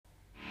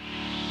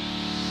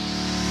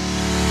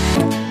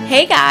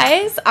Hey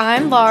guys,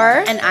 I'm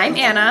Lar. And I'm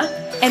Anna.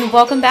 And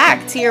welcome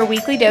back to your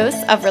weekly dose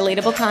of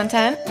relatable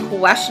content,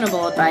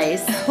 Questionable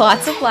advice,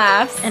 lots of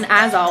laughs, and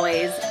as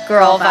always,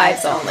 girl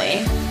vibes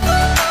only.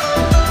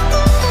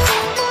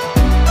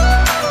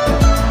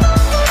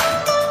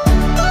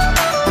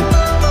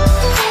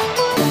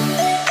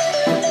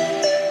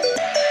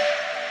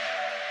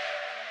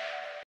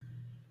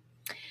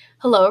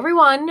 Hello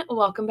everyone,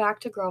 welcome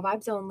back to Girl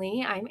Vibes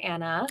Only. I'm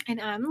Anna. And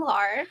I'm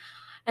Lar.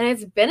 And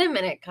it's been a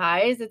minute,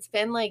 guys. It's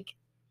been like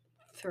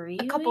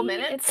A couple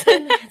minutes.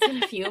 It's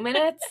been a few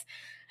minutes.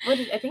 I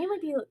think it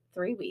might be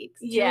 3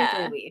 weeks. 2 or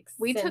 3 weeks.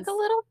 We took a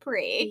little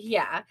break.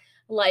 Yeah.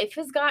 Life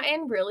has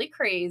gotten really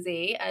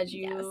crazy, as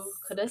you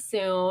could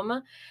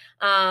assume.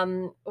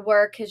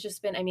 Work has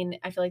just been,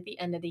 I feel like the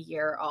end of the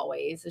year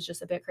always is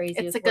just a bit crazy.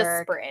 It's like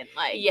work. a sprint.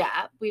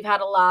 Yeah. We've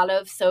had a lot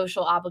of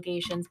social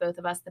obligations, both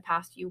of us, the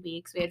past few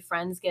weeks. We had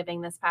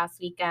Friendsgiving this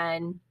past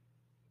weekend.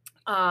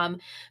 So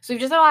we've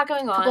just had a lot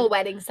going on. Couple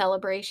wedding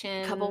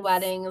celebrations. Couple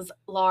weddings.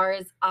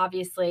 Lars,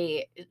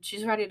 obviously,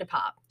 she's ready to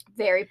pop.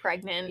 Very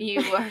pregnant.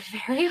 You are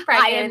very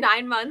pregnant. I am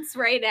 9 months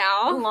right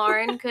now.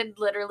 Lauren could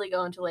literally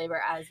go into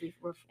labor as we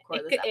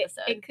record this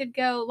episode. It could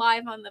go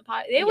live on the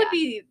pod. It would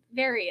be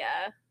very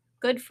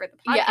good for the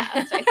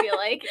podcast, I feel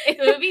like. It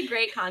would be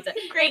great content.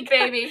 Great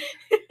baby.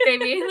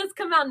 Baby, let's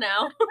come out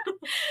now.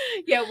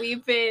 Yeah,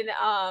 we've been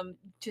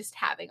just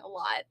having a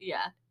lot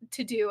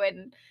to do,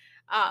 and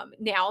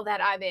now that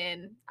I'm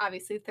in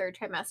obviously third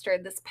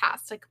trimester, this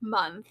past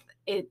month,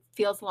 it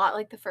feels a lot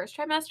like the first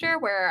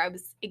trimester where I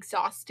was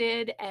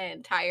exhausted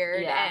and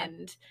tired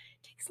and it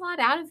takes a lot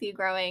out of you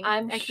growing.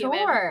 I'm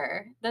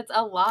sure. That's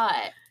a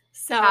lot.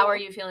 So how are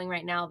you feeling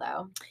right now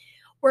though?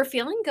 We're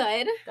feeling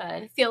good. Good.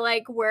 I feel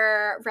like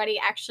we're ready.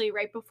 Actually,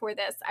 right before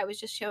this, I was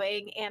just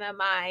showing Anna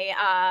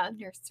my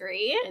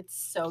nursery.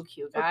 It's so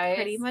cute, guys. We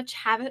pretty much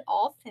have it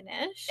all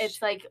finished.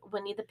 It's like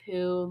Winnie the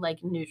Pooh,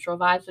 like neutral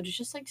vibes, which is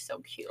just like so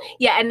cute.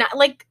 Yeah, and not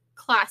like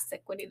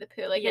classic Winnie the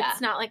Pooh. Like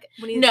it's not like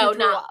Winnie the Pooh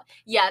grew up.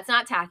 Yeah, it's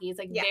not tacky. It's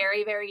like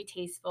very, very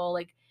tasteful,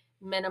 like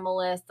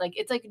minimalist. Like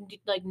it's like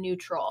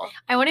neutral.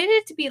 I wanted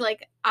it to be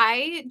like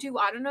I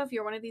don't know if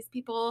you're one of these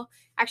people.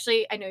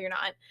 Actually, I know you're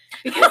not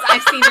because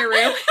I've seen your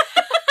room.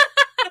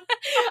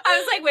 I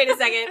was like, wait a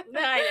second.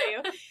 I know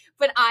you.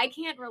 But I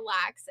can't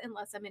relax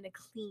unless I'm in a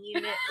clean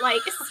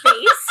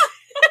space.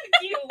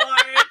 You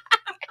are.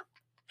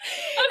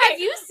 Okay, have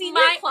you seen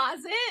my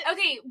closet?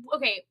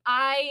 Okay.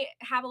 I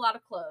have a lot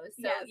of clothes.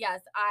 So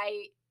yes,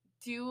 I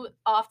do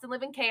often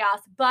live in chaos,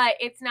 but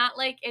it's not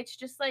like it's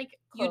just like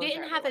you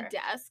didn't have a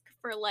desk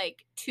for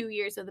 2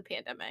 years of the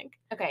pandemic.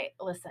 Okay,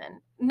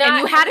 listen. And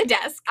you had a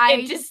desk.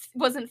 It just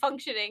wasn't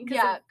functioning.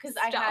 Because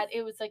I had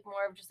it was like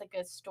more of just like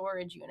a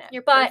storage unit.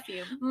 Your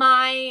perfume.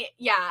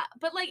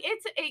 But like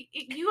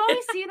you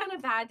always see it on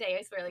a bad day.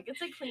 I swear, like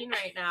it's like clean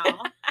right now.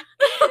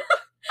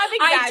 I'm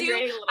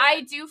exaggerating a little bit.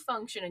 I do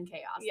function in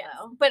chaos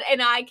though. But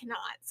I cannot.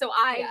 So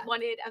I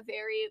wanted a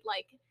very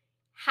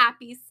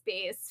happy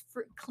space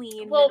for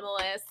clean,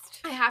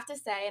 minimalist. I have to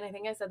say, and I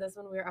think I said this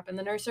when we were up in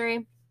the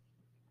nursery,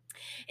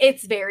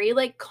 it's very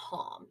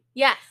calm.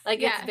 Yes.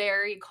 It's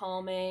very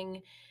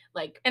calming.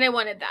 And I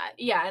wanted that.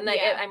 Yeah. And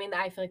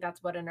I feel like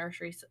that's what a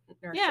nursery should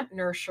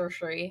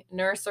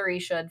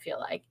feel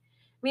like.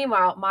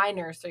 Meanwhile, my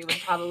nursery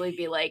would probably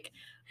be like,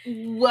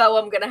 whoa,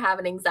 I'm going to have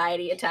an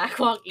anxiety attack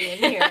walking in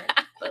here.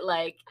 But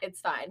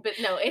it's fine. But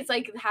no, it's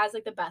it has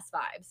the best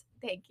vibes.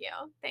 Thank you.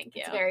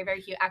 It's very,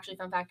 very cute. Actually,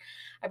 fun fact,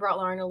 I brought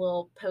Lauren a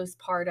little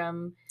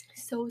postpartum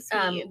so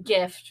sweet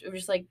gift. It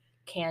was just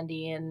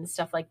candy and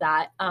stuff like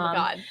that. Oh my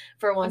God.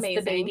 For once the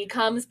baby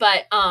comes.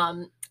 But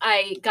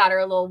I got her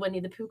a little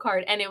Winnie the Pooh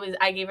card, and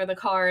I gave her the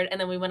card,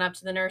 and then we went up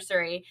to the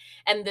nursery,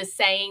 and the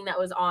saying that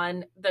was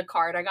on the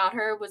card I got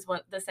her was one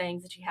of the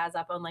sayings that she has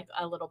up on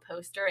a little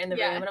poster in the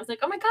room, and I was like,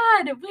 oh my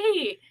God,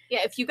 wait.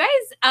 Yeah, if you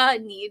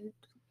guys need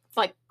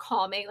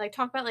calming,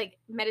 talk about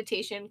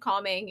meditation,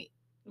 calming,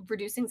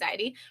 reduce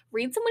anxiety,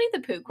 read some Winnie the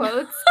Pooh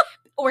quotes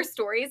or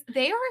stories.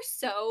 They are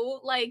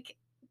so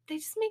they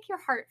just make your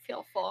heart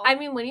feel full. I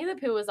mean, Winnie the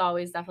Pooh was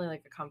always definitely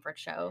a comfort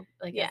show,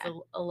 as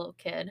a little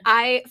kid.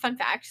 Fun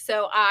fact.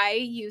 So I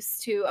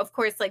used to, of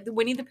course, the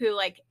Winnie the Pooh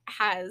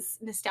has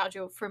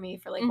nostalgia for me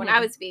for when I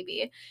was a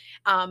baby.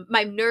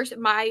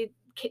 My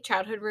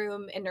childhood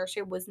room and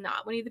nursery was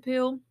not Winnie the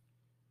Pooh.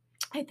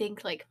 I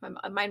think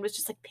mine was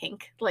just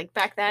pink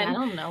back then. I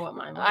don't know what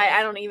mine was.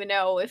 I don't even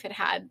know if it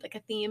had a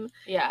theme.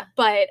 Yeah.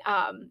 But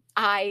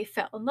I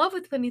fell in love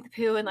with Winnie the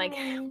Pooh, and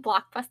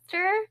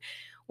Blockbuster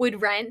would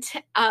rent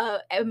a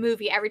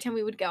movie every time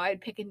we would go.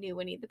 I'd pick a new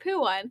Winnie the Pooh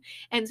one.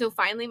 And so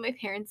finally my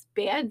parents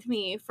banned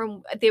me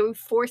they would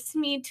force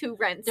me to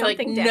rent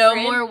something different.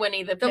 No more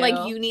Winnie the Pooh.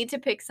 They're you need to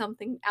pick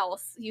something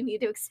else. You need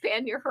to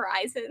expand your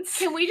horizons.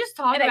 Can we just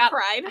talk about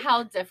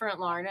how different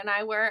Lauren and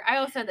I were? I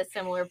also had a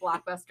similar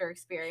Blockbuster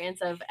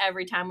experience of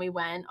every time we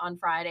went on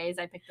Fridays,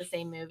 I picked the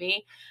same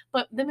movie.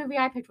 But the movie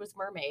I picked was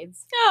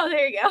Mermaids. Oh,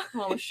 there you go.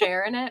 Well, with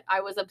Cher in it. I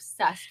was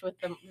obsessed with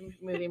the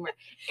movie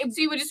So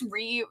you would just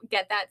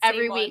get that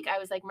every week. I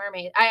was like,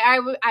 Mermaid. I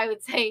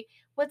would say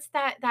what's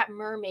that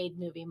mermaid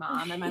movie,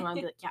 Mom? And my mom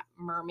would be like, yeah,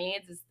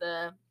 Mermaids is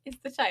the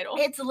title.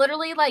 It's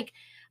literally like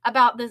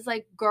about this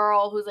like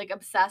girl who's like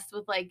obsessed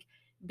with like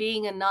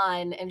being a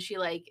nun, and she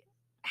like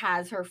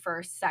has her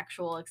first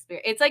sexual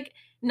experience. It's like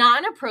not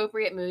an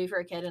appropriate movie for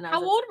a kid. And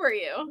How old were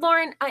you?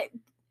 Lauren,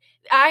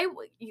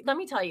 let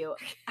me tell you,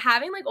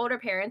 having like older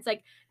parents,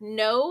 like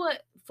no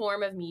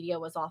form of media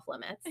was off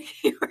limits.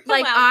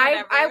 Like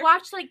I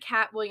watched like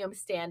Cat Williams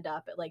stand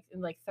up at like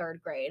in like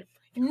 3rd grade.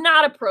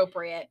 Not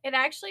appropriate. It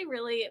actually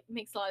really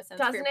makes a lot of sense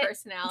for your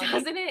personality.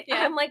 Doesn't it?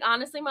 Yeah. I'm like,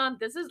 honestly, Mom,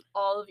 this is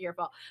all of your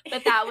fault.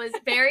 But that was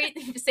very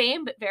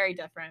same but very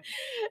different.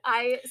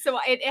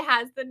 It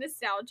has the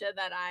nostalgia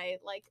that I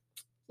like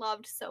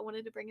loved, so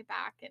wanted to bring it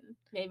back. And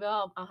maybe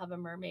I'll have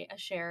a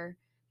share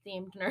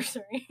themed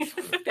nursery.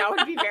 That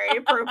would be very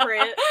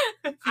appropriate.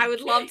 I would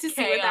love to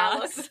see what that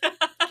looks.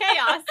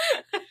 Chaos.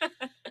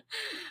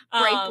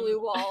 Bright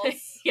blue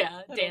walls.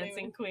 Yeah,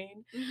 dancing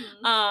queen.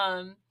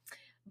 Mm-hmm.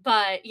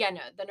 But yeah,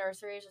 no, the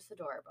nursery is just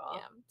adorable.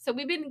 Yeah. So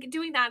we've been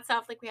doing that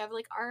stuff. Like we have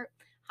like our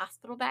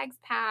hospital bags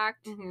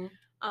packed.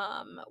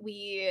 Mm-hmm.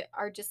 We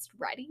are just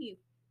ready.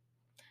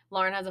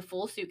 Lauren has a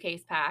full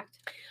suitcase packed.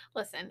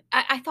 Listen,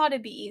 I thought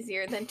it'd be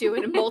easier than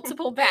doing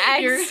multiple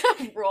bags. You're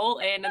gonna roll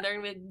in and they're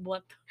gonna be like,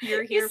 what?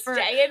 You're here for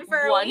staying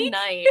for one week?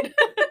 night.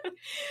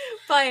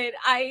 But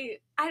I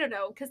don't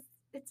know, because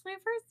it's my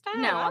first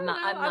time. No,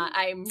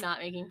 I'm not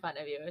making fun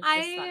of you. It's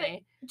just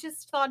funny.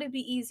 Just thought it'd be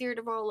easier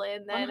to roll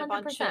in than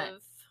 100%.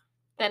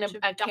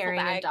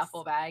 Carrying a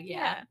duffel bag.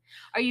 Yeah.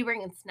 Are you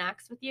bringing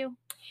snacks with you?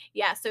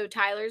 Yeah. So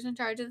Tyler's in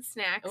charge of the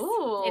snacks.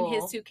 Ooh. In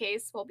his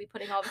suitcase, we'll be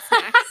putting all the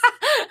snacks.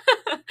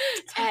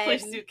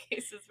 Tyler's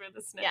suitcases for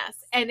the snacks.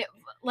 Yes. And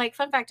like,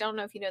 fun fact, I don't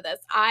know if you know this,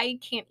 I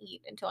can't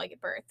eat until I give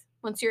birth.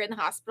 Once you're in the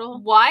hospital.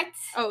 What?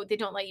 Oh, they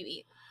don't let you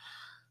eat.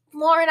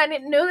 Lauren, I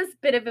didn't know this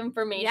bit of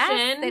information.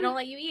 Yes, they don't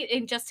let you eat,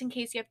 and just in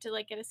case you have to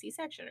like get a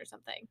C-section or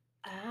something.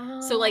 Oh.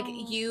 So like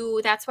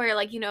that's where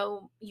like, you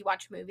know, you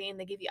watch a movie and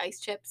they give you ice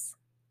chips.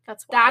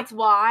 That's why. That's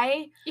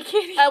why you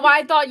can't eat. Well,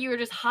 I thought you were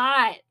just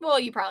hot. Well,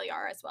 you probably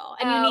are as well,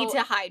 and you need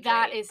to hydrate.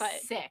 That is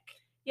sick.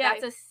 Yeah,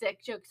 that's a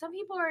sick joke. Some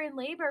people are in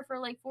labor for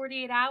like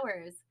 48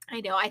 hours.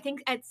 I know. I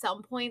think at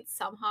some point,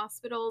 some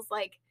hospitals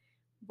like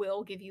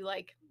will give you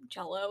like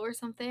Jell-O or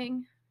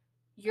something.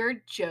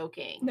 You're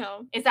joking.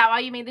 No. Is that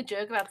why you made the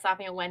joke about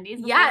stopping at Wendy's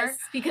before? Yes,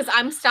 because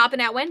I'm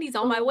stopping at Wendy's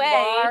on my way.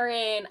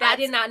 Lauren, I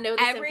did not know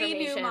this every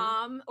information. New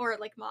mom or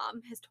like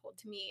mom has told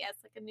to me as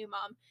like a new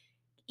mom,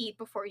 eat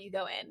before you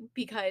go in,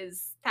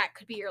 because that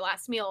could be your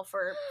last meal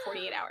for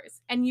 48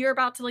 hours. And you're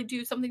about to like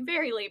do something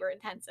very labor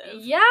intensive.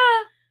 Yeah.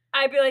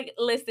 I'd be like,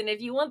 listen,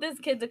 if you want this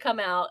kid to come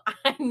out,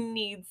 I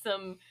need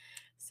some.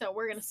 So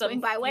we're gonna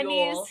swing by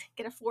Wendy's,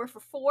 get a 4 for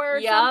 $4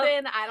 or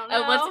something. I don't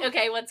know.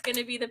 What's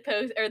gonna be the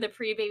post or the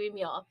pre-baby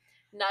meal?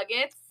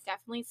 Nuggets,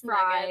 definitely some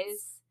fries.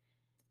 Nuggets.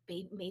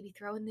 Maybe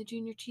throw in the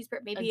junior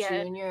cheeseburger. Maybe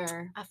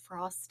a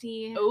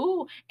Frosty.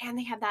 Oh, and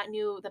they have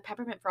the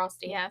peppermint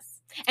Frosty.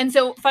 Yes. And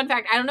so, fun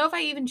fact, I don't know if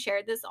I even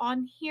shared this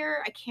on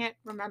here. I can't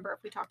remember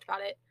if we talked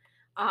about it.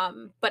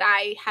 But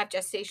I have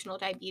gestational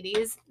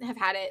diabetes. Have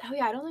had it. Oh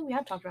yeah, I don't think we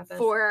have talked about this.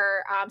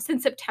 For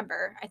since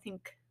September, I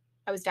think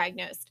I was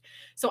diagnosed.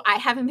 So I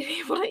haven't been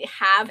able to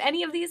have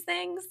any of these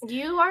things.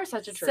 You are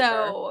such a trooper.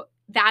 So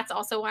that's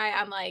also why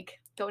I'm like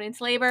going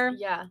into labor.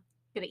 Yeah.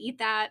 Gonna eat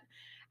that.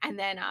 And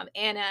then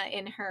Anna,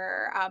 in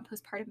her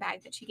postpartum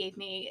bag that she gave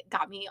me,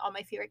 got me all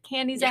my favorite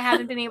candies I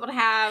haven't been able to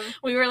have.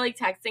 We were like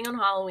texting on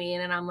Halloween,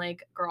 and I'm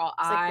like, girl,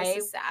 this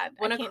is sad.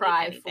 Want to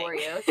cry for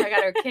you. So I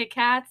got her Kit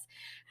Kats,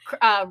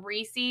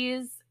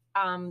 Reese's,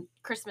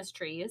 Christmas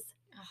trees,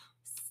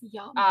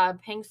 yum.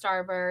 Pink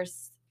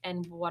Starburst,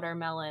 and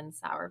watermelon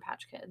Sour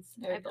Patch Kids.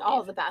 They're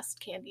all the best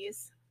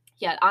candies.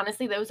 Yeah,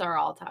 honestly, those are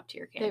all top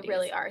tier candies. They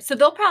really are. So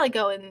they'll probably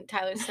go in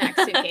Tyler's snack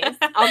suitcase.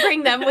 I'll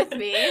bring them with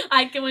me.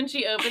 When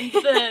she opened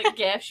the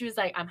gift, she was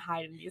like, I'm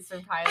hiding these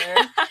from Tyler.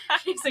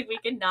 She's like, we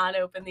cannot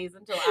open these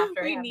until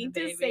after we I have need the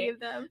baby. To save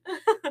them.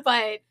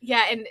 But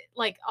yeah, and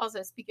like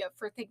also speaking of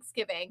for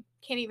Thanksgiving,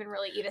 can't even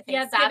really eat a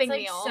Thanksgiving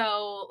meal.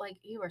 So like,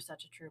 you are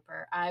such a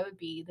trooper. I would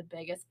be the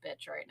biggest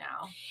bitch right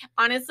now.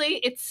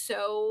 Honestly, it's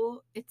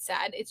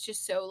sad. It's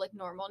just so like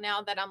normal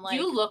now that I'm like,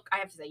 I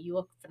have to say, you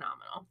look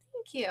phenomenal.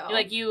 Thank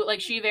you.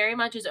 She very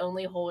much is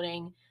only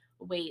holding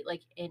weight like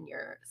in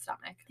your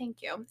stomach.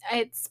 Thank you.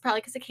 It's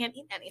probably because I can't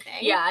eat anything.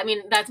 Yeah, I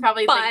mean that's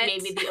probably like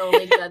maybe the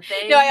only good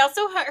thing. No, I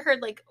also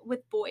heard like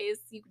with boys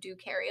you do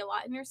carry a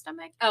lot in your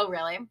stomach. Oh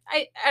really?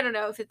 I don't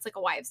know if it's like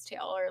a wives'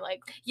 tale or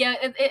like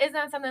isn't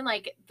that something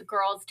like the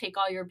girls take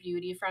all your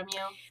beauty from you?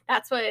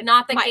 That's what.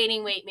 Not that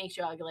gaining weight makes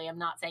you ugly. I'm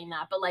not saying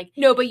that, but like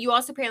no, but you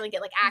also apparently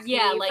get like acne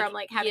from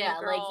like having a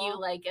girl. like you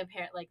like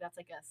apparently like that's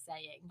like a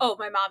saying. Oh,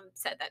 my mom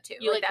said that too.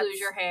 You like lose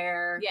your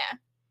hair. Yeah.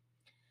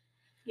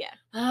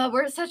 Yeah.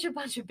 We're such a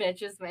bunch of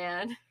bitches,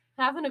 man.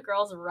 Having a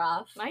girl's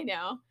rough. I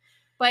know.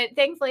 But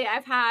thankfully,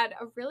 I've had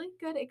a really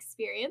good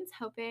experience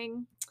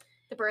helping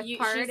The birth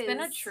part She's is been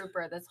a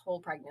trooper this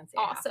whole pregnancy.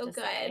 I have also to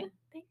good. say.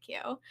 Thank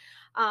you.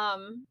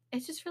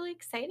 It's just really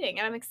exciting,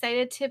 and I'm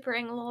excited to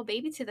bring a little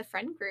baby to the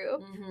friend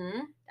group.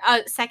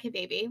 Second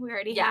baby. We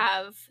already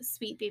have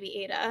sweet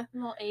baby Ada.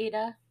 Little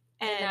Ada.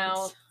 And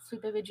now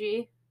sweet baby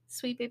G.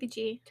 Sweet baby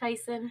G.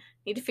 Tyson.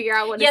 Need to figure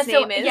out what his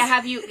name is.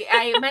 Yeah,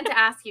 I meant to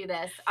ask you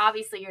this.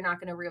 Obviously, you're not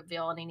going to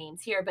reveal any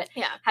names here, but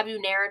have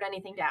you narrowed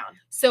anything down?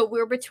 So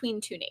we're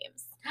between 2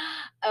 names.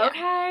 Okay.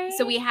 Yeah.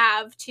 So we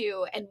have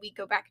 2, and we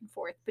go back and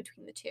forth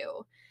between the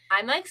 2.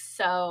 I'm like,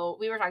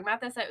 we were talking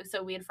about this.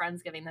 So we had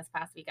Friendsgiving this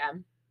past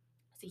weekend.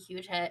 It's a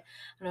huge hit.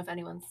 I don't know if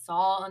anyone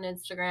saw on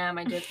Instagram.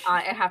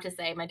 I have to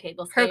say, my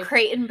tablescape. Her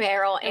Crate and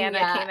Barrel Anna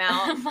came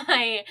out.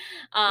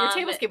 Your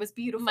tablescape was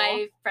beautiful.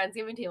 My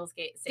Friendsgiving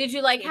tablescape. Did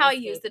you like how I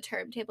used the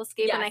term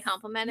tablescape when I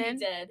complimented? You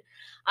did.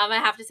 I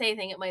have to say, I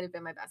think it might have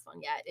been my best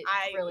one yet. It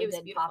really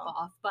did pop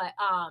off. But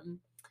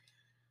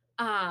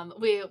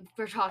we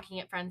were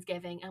talking at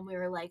Friendsgiving, and we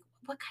were like,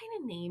 what kind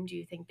of name do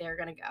you think they're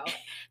gonna go?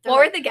 What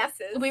were the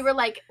guesses? We were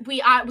like,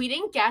 we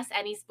didn't guess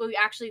any. We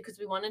actually, because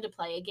we wanted to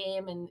play a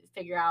game and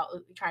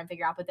try and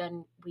figure out, but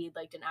then we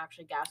didn't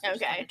actually guess. We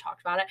just kind of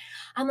talked about it.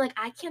 I'm like,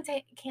 I can't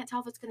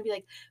tell if it's gonna be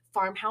like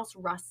farmhouse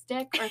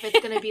rustic, or if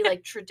it's gonna be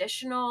like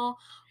traditional,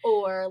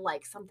 or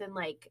like something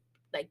like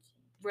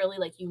really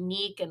like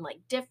unique and like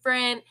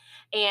different.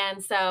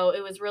 And so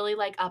it was really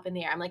like up in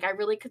the air. I'm like, I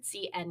really could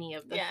see any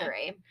of the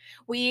 3.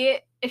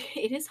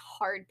 It is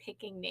hard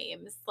picking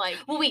names. Like,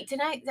 well, wait,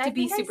 did I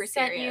be super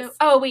serious?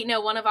 Oh wait,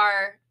 no, one of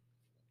our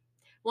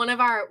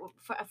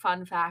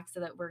fun facts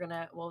that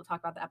we'll talk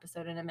about the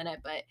episode in a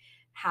minute, but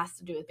has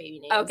to do with baby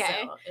names.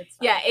 Okay. So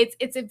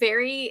it's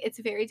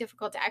very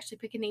difficult to actually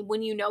pick a name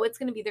when you know it's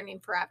going to be their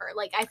name forever.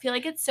 Like, I feel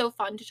like it's so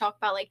fun to talk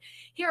about, like,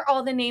 here are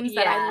all the names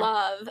that I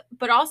love,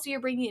 but also you're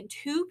bringing in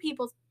 2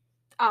 people's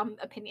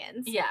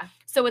opinions. Yeah.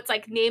 So it's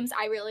like names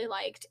I really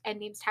liked and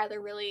names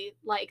Tyler really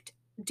liked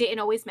didn't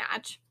always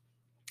match.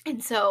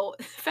 And so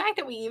the fact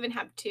that we even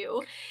have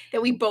 2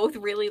 that we both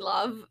really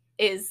love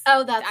is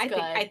good.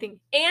 I think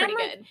pretty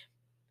good.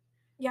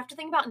 You have to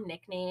think about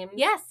nicknames.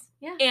 Yes.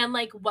 Yeah. And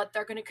like what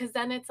they're gonna, because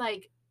then it's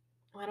like,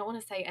 well, I don't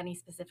want to say any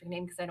specific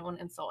name because I don't want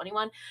to insult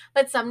anyone,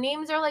 but some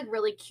names are like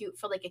really cute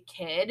for like a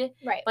kid,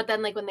 right? But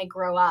then like when they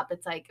grow up,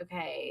 it's like,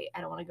 okay,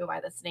 I don't want to go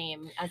by this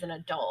name as an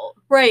adult,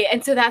 right?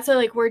 And so that's what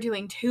like we're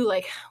doing too.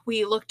 Like,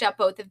 we looked up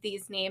both of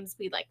these names.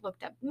 We like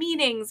looked up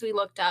meanings. We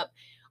looked up,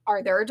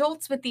 are there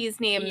adults with these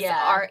names?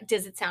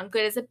 Does it sound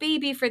good as a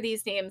baby for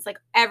these names? Like,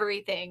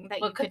 everything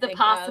that what could the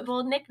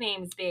possible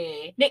nicknames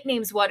be?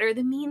 Nicknames. What are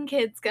the mean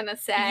kids gonna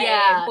say?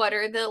 Yeah. What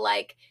are the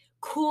like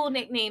cool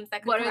nicknames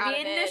that could what are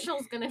the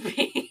initials gonna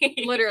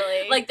be?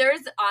 Literally. Like,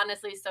 there's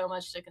honestly so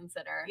much to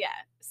consider. Yeah.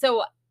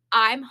 So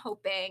I'm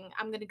hoping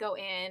I'm gonna go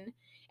in,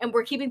 and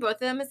we're keeping both of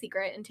them a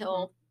secret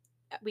until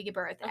we give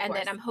birth. And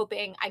then I'm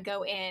hoping I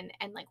go in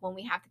and like when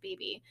we have the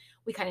baby,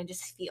 we kind of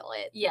just feel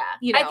it. Yeah.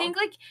 You know? I think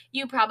like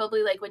you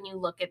probably like when you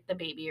look at the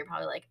baby, you're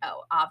probably like,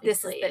 oh,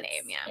 obviously this is the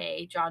name. Yeah.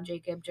 A John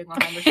Jacob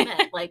Jingleheimer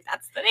Schmidt. Like,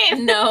 that's the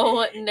name.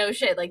 No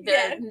shit. Like,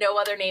 no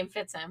other name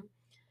fits him.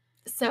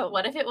 So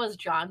what if it was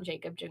John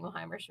Jacob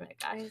Jingleheimer Schmidt,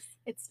 guys?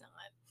 It's not,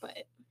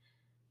 but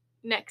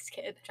next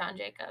kid. John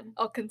Jacob.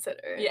 I'll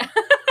consider. Yeah.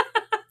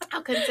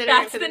 I'll consider.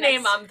 That's the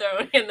name I'm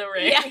throwing in the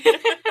ring. Yeah.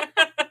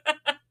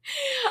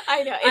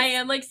 I know. I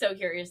am like so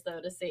curious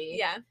though to see.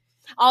 Yeah.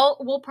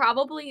 We'll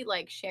probably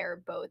like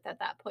share both at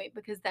that point,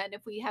 because then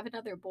if we have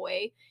another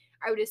boy,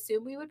 I would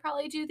assume we would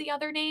probably do the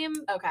other name.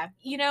 Okay.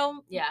 You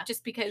know? Yeah.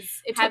 Just because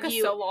it took us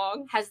so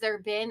long. Has there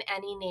been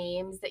any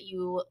names that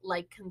you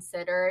like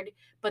considered,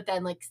 but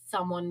then like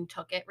someone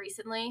took it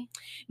recently?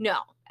 No.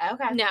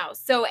 Okay. No.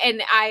 So,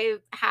 and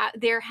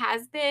there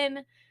has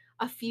been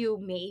a few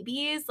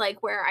maybes,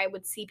 like where I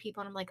would see people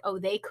and I'm like, oh,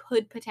 they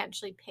could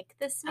potentially pick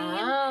this name,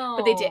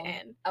 but they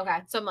didn't. Okay.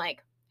 So I'm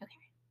like,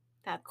 okay,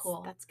 that's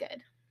cool. That's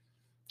good.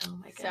 Oh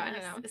my goodness. So, I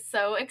don't know.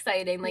 So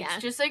exciting. Like,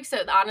 just like, so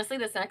honestly,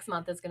 this next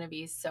month is going to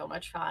be so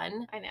much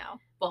fun. I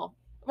know. Well,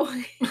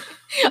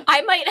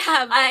 I might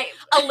have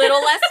a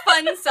little less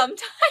fun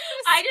sometimes.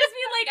 I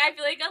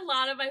feel like a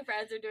lot of my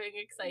friends are doing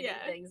exciting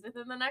things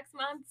within the next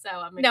month. So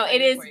I'm excited. No,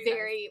 it is we're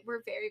very,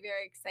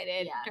 very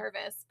excited. Yeah.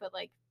 Nervous, but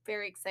like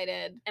very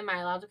excited. Am I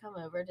allowed to come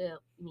over to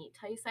meet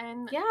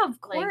Tyson? Yeah, of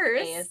course.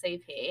 Like,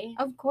 ASAP.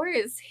 Of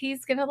course.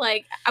 He's gonna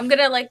I'm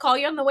gonna call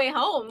you on the way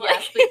home.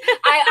 Yes,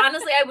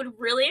 I would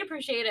really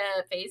appreciate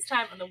a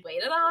FaceTime on the way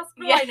to the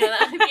hospital. Yeah. I know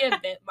that might be a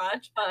bit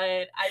much, but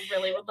I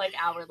really would like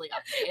hourly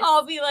updates.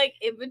 I'll be like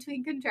in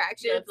between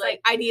contractions,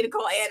 like I need a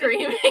call,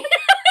 screaming.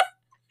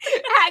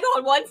 Hang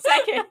on 1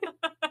 second.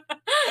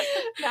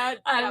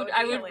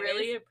 I would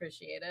really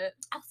appreciate it.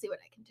 I'll see what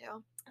I can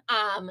do.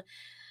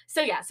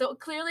 So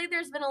clearly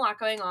there's been a lot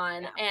going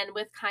on, and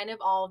with kind of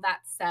all of that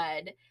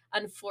said,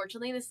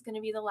 Unfortunately, this is going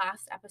to be the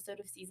last episode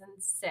of season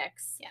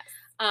 6. Yes.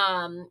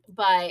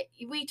 But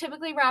we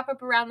typically wrap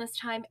up around this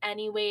time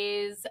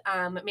anyways.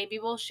 Maybe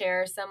we'll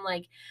share some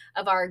like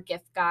of our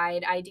gift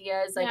guide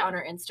ideas like on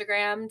our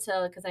Instagram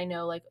because I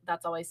know like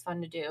that's always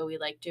fun to do. We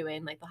like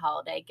doing like the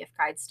holiday gift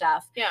guide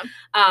stuff. Yeah.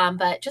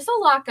 But just a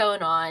lot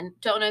going on.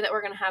 Don't know that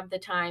we're going to have the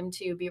time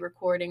to be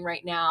recording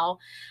right now.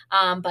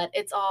 But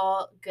it's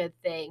all good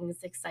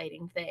things,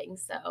 exciting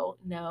things. So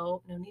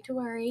no need to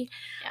worry.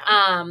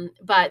 Yeah.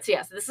 But so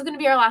this is going to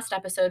be our last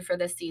episode for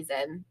this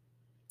season.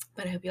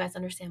 But I hope you guys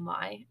understand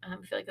why. I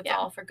feel like it's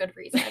all for good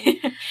reason.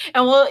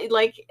 And we'll,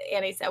 like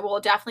Annie said,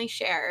 we'll definitely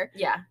share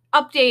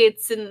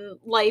updates and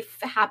life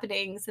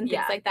happenings and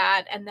things like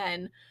that. And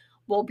then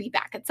we'll be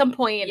back at some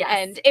point. Yes.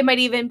 And it might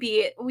even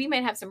be, we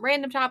might have some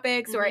random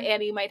topics or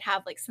Annie might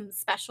have like some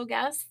special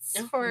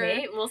guests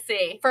we'll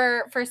see.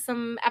 For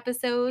some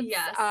episodes.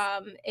 Yes.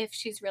 If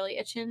she's really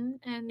itching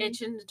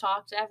to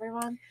talk to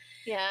everyone.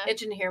 Yeah.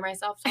 Itching to hear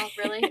myself talk,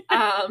 really.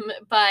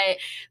 But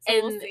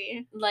so we'll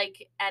see.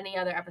 Like any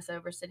other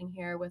episode, we're sitting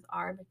here with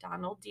our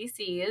McDonald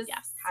DCs.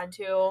 Yes. Had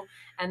to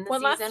end the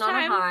season on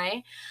a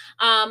high.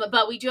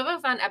 But we do have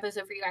a fun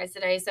episode for you guys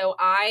today. So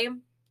I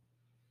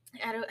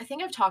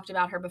think I've talked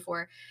about her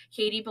before.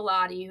 Katie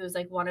Bellotti, who's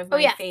like one of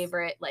my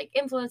favorite like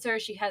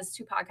influencers. She has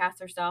 2 podcasts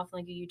herself,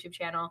 like a YouTube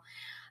channel.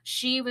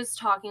 She was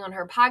talking on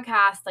her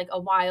podcast like a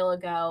while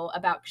ago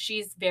about,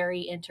 she's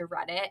very into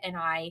Reddit. And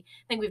I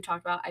think we've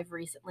talked about, I've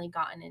recently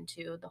gotten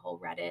into the whole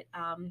Reddit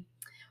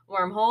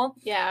wormhole.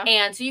 Yeah.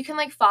 And so you can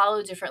like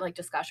follow different like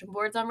discussion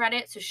boards on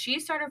Reddit. So she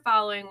started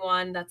following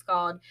one that's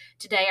called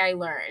Today I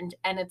Learned.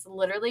 And it's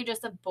literally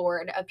just a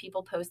board of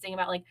people posting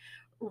about like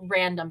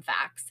random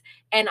facts,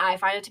 and I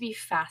find it to be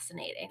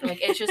fascinating. Like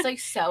it's just like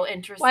so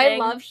interesting. Well, I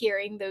love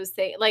hearing those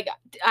things. Like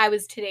I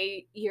was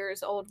today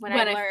years old when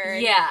I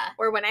learned,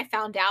 or when I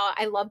found out.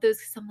 I love those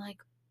because I'm like,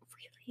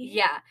 really?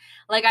 Yeah.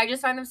 Like I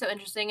just find them so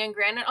interesting. And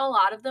granted, a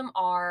lot of them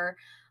are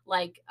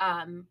like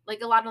a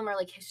lot of them are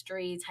like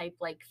history type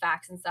like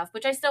facts and stuff,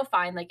 which I still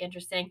find like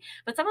interesting.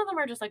 But some of them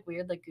are just like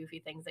weird, like goofy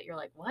things that you're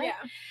like, what? Yeah.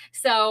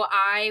 So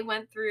I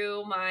went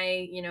through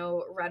my,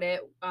 Reddit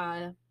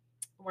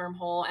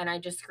wormhole and I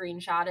just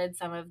screenshotted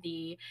some of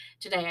the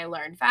Today I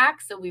Learned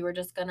facts. So we were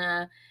just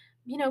gonna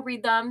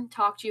read them,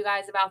 talk to you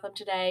guys about them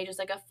today, just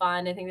like a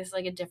fun, I think this is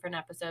like a different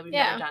episode. We've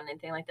never done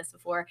anything like this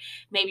before.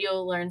 Maybe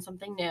you'll learn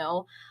something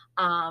new.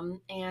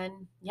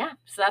 And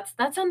so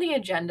that's on the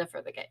agenda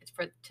for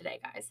today,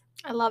 guys.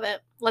 I love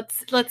it.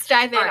 Let's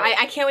dive in. Right.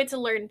 I can't wait to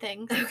learn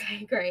things.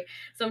 Okay, great.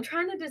 So I'm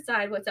trying to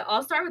decide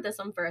I'll start with this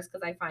one first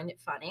because I find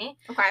it funny.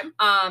 Okay.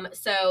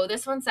 So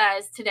this one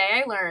says,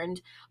 today I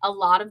learned a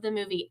lot of the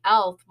movie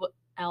Elf.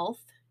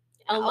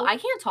 I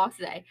can't talk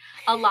today.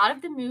 A lot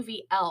of the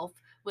movie Elf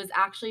was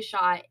actually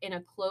shot in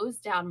a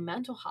closed down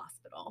mental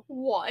hospital.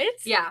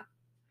 What? Yeah.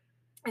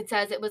 It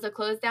says it was a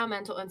closed down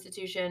mental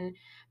institution.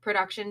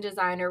 Production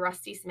designer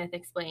Rusty Smith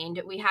explained,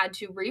 we had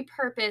to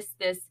repurpose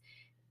this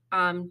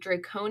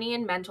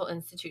draconian mental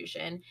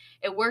institution.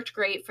 It worked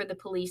great for the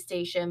police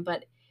station,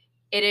 but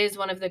it is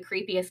one of the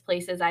creepiest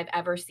places I've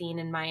ever seen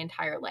in my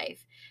entire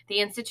life. The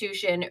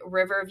institution,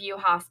 Riverview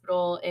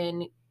Hospital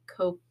in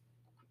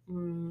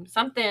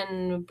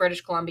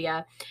British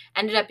Columbia,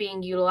 ended up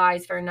being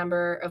utilized for a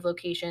number of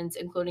locations,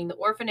 including the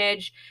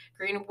orphanage,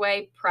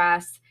 Greenway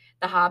Press,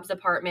 the Hobbs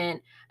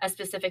apartment, a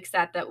specific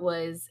set that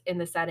was in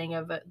the setting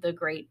of the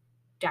Great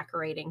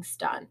Decorating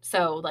Stunt.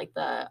 So like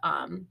the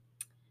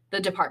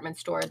department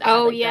store that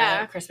had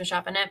the Christmas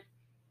shop in it,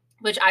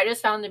 which I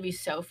just found to be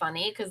so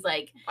funny because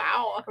like,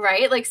 wow,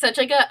 right? Like such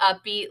like a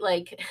upbeat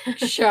like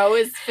show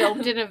is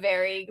filmed in a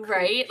very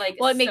right? Like,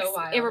 well,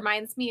 it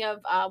reminds me of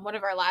one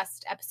of our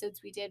last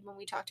episodes we did when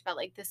we talked about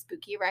like the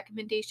spooky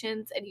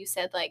recommendations, and you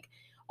said like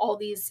all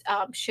these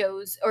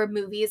shows or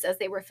movies as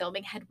they were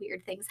filming had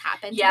weird things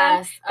happen to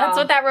them. That's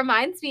what that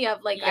reminds me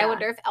of. Like I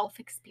wonder if Elf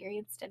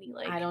experienced any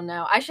like, I don't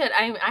know. I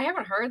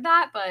haven't heard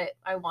that, but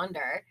I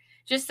wonder.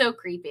 Just so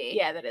creepy.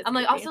 Yeah, that is. I'm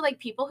creepy. like also like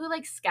people who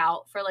like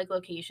scout for like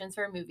locations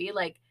for a movie,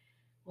 like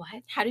what?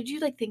 How did you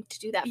like think to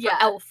do that for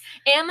Elf?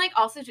 And like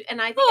also,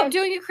 and I think I'm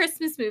doing a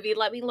Christmas movie.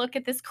 Let me look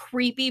at this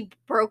creepy,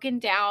 broken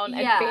down,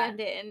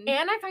 abandoned.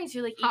 And I find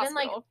too like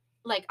hospital. Even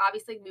like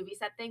obviously movie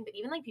set thing, but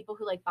even like people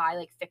who like buy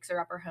like fixer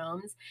upper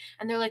homes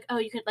and they're like, oh,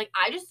 you can like,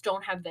 I just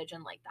don't have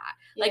vision like that.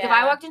 Like if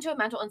I walked into a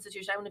mental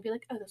institution, I would be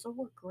like, oh, this will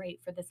work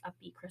great for this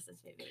upbeat Christmas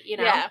movie,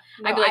 Yeah.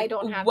 No, I'd be like, I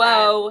don't have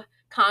that.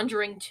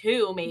 Conjuring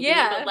 2 maybe,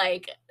 but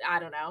like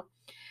I don't know.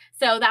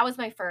 So that was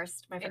my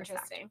first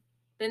Interesting. Fact.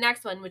 The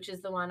next one, which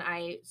is the one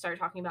I started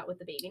talking about with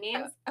the baby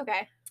names.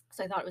 Okay.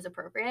 So I thought it was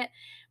appropriate,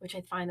 which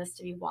I find this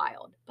to be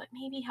wild, but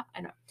maybe, I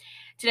don't know.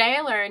 Today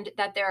I learned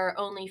that there are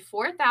only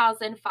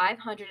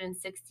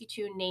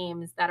 4,562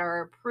 names that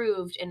are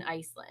approved in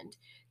Iceland,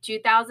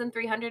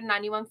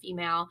 2,391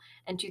 female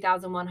and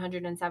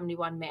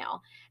 2,171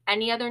 male.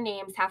 Any other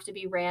names have to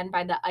be ran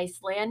by the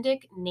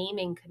Icelandic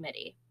Naming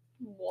Committee.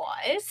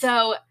 What?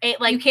 So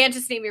it like, you can't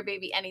just name your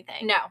baby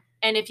anything. No.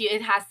 And if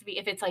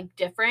it's like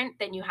different,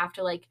 then you have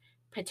to like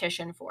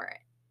petition for it.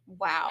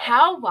 Wow.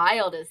 How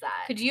wild is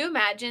that? Could you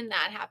imagine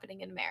that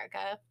happening in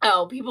America?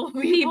 Oh, people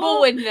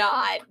would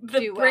not the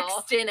do well.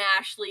 Brixton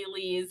Ashley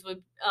Lees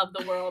of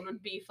the world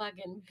would be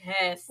fucking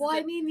pissed. Well,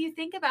 I mean, you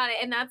think about it,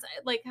 and that's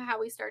like how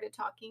we started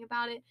talking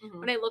about it. Mhm.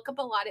 When I look up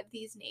a lot of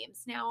these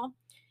names now,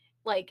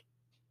 like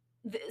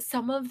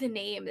some of the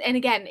names, and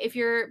again, if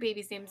your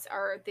baby's names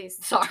are these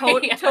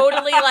totally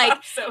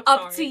like so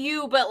up sorry. to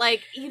you, but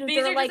like, you know,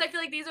 These they're are like, just, I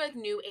feel like these are like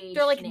new age.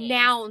 they're like names.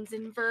 nouns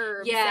and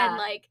verbs and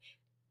like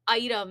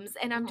items,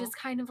 and I'm Mhm. just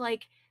kind of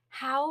like,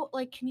 how,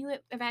 like, can you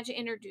imagine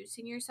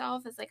introducing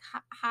yourself as like,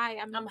 hi,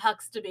 I'm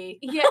Huxtable.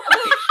 Yeah.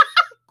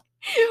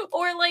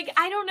 Or like,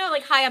 I don't know,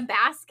 like, hi, I'm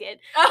Basket.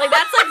 Like,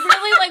 that's like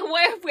really like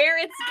where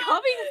it's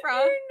coming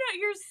from.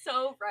 You're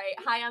so right.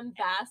 Hi, I'm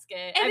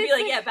Basket. And I'd be it's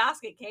like, like- yeah,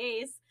 basket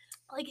case.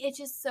 Like, it's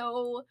just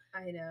so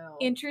I know.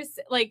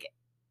 interesting. Like,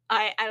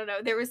 I don't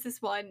know. There was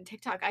this one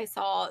TikTok I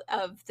saw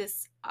of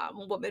this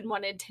woman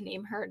wanted to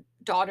name her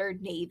daughter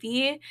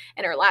Navy,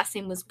 and her last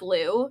name was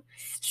Blue.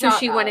 So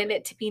she wanted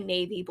it to be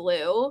Navy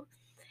Blue.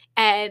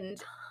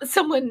 And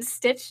someone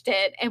stitched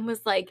it and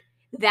was like,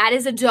 that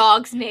is a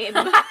dog's name.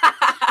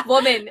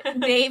 Woman,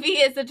 Navy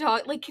is a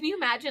dog. Like, can you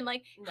imagine?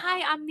 Like, No.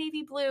 hi, I'm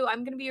Navy Blue.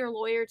 I'm going to be your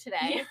lawyer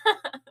today.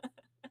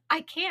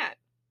 I can't.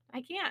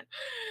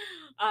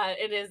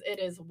 It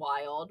is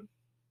wild.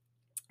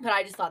 But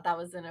I just thought that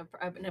was an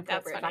appropriate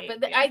funny,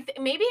 fact. But yeah.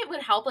 Maybe it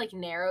would help like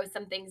narrow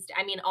some things.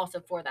 I mean, also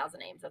 4,000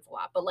 names, that's a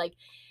lot. But like,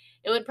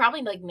 it would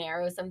probably like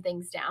narrow some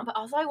things down. But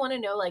also, I want to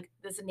know like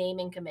this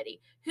naming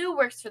committee. Who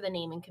works for the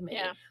naming committee?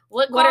 Yeah.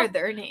 What are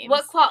their names?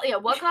 What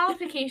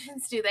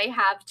qualifications do they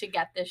have to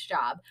get this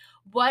job?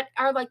 What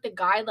are like the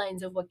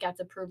guidelines of what gets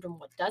approved and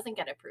what doesn't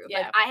get approved? Yeah.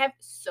 Like, I have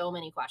so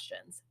many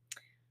questions.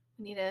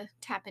 We need to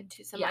tap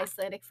into some Yeah.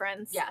 Icelandic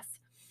friends. Yes.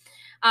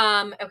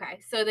 Okay,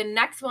 so the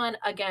next one,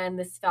 again,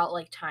 this felt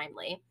like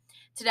timely.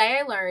 Today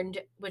I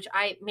learned, which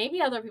maybe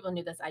other people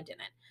knew this, I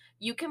didn't.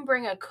 You can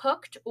bring a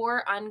cooked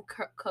or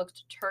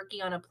uncooked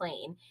turkey on a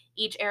plane.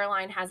 Each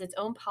airline has its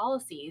own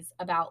policies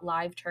about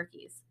live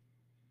turkeys.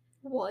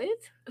 What?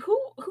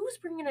 Who's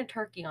bringing a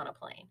turkey on a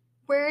plane?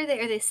 Where are they?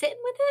 Are they sitting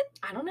with it?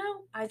 I don't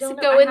know. I Does don't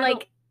it know. go in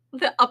like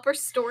the upper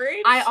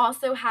storage? I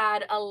also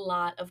had a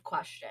lot of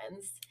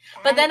questions.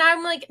 But then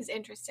I'm like, it's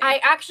interesting. I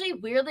actually,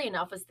 weirdly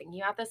enough, was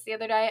thinking about this the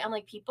other day. I'm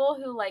like, people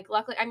who like,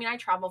 luckily, I mean, I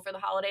travel for the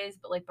holidays,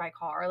 but like by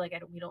car, like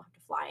we don't have to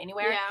fly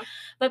anywhere. Yeah.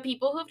 But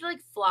people who have to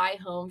like fly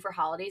home for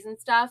holidays and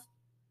stuff,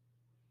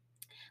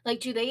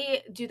 like, are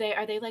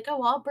they like,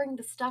 oh, I'll bring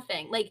the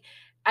stuffing? Like,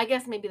 I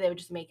guess maybe they would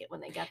just make it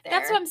when they get there.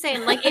 That's what I'm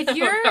saying. Like, if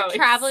you're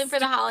traveling for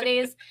the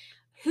holidays,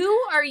 who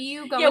are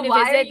you going to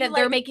visit that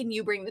they're making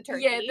you bring the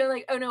turkey? Yeah, they're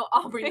like, oh no,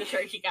 I'll bring the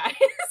turkey, guys.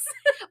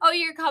 Oh,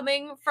 you're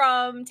coming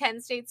from 10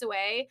 states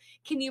away.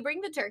 Can you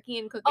bring the turkey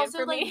and cook it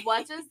for like, me?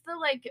 what does the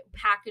like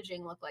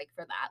packaging look like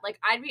for that? Like,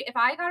 if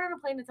I got on a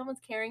plane and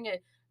someone's carrying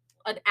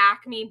an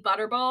Acme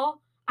Butterball,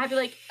 I'd be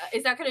like,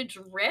 is that gonna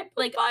drip?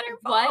 Like,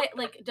 Butterball. what?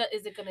 Like,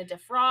 is it gonna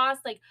defrost?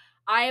 Like,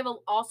 I have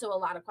also a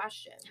lot of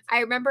questions. I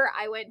remember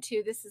I went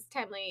to, this is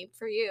timely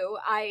for you,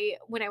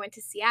 when I went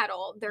to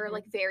Seattle, they're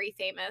like very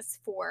famous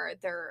for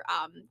their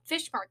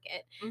fish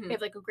market. Mhm. They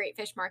have like a great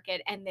fish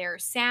market, and their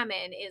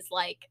salmon is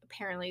like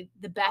apparently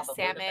the best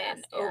Probably the salmon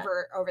best,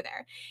 yeah. over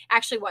there.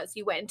 Actually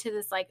you went into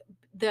this like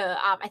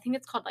I think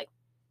it's called like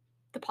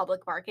the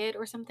public market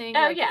or something.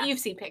 Oh, like, yeah. You've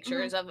seen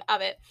pictures of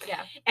it.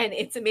 Yeah. And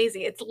it's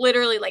amazing. It's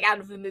literally like out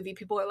of a movie.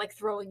 People are like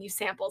throwing you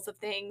samples of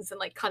things and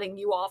like cutting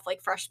you off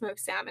like fresh smoked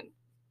salmon.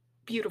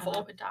 Beautiful. I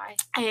would die.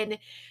 And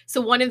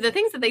so one of the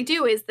things that they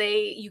do is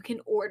you can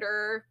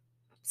order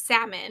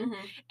salmon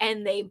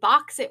and they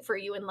box it for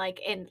you in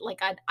like an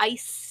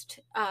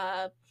iced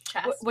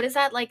chest. What is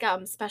that, like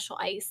special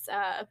ice?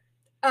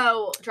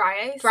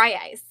 Dry ice. Dry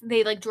ice.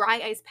 They like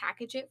dry ice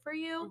package it for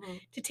you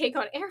to take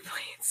on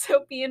airplanes.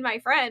 So me and my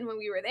friend, when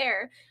we were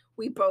there,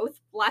 we both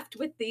left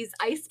with these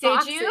ice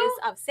boxes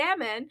of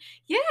salmon.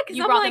 Yeah, because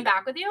you brought them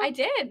back with you. I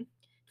did.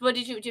 What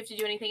did you have to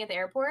do anything at the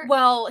airport?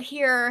 Well,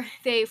 here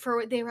they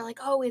were like,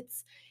 oh,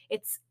 it's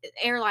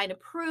airline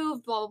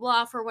approved, blah blah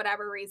blah. For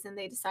whatever reason,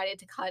 they decided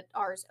to cut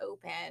ours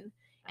open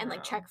and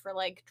like check for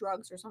like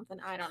drugs or something.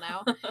 I don't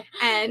know.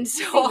 And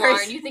so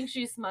Lauren, you think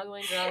she's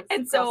smuggling drugs?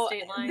 And so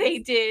they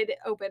did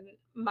open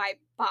my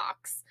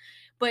box,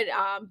 but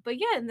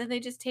yeah, and then they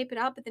just tape it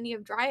up, and then you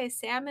have dry ice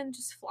salmon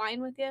just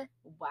flying with you.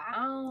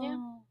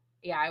 Wow.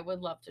 Yeah, I would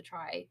love to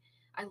try.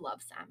 I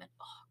love salmon.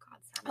 Oh God,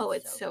 salmon. Oh,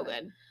 it's so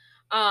good.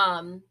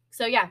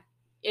 So yeah,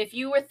 if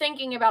you were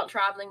thinking about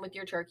traveling with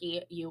your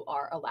turkey, you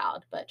are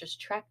allowed, but just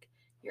check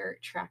your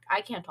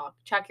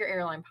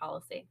airline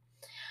policy.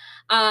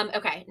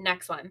 Okay,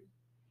 next one.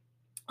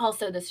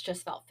 Also, this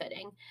just felt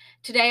fitting.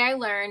 Today I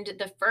learned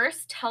the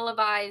first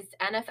televised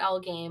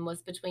NFL game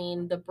was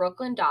between the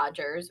Brooklyn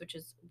Dodgers, which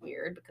is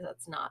weird because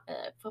that's not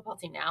a football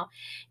team now,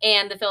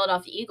 and the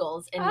Philadelphia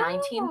Eagles in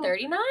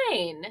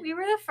 1939. We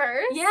were the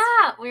first?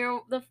 Yeah, we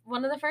were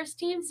one of the first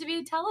teams to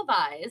be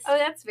televised. Oh,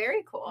 that's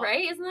very cool.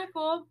 Right? Isn't that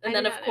cool? And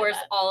then, of course,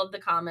 all of the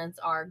comments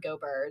are Go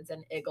Birds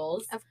and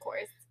Eagles. Of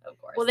course.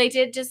 Of course. Well, they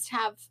did just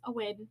have a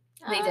win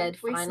They did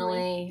recently.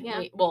 finally.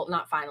 Yeah. Well,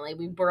 not finally.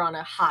 We were on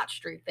a hot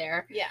streak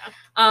there. Yeah.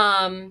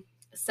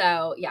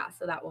 So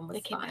that one was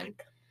They came fun.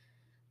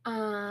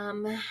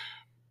 back.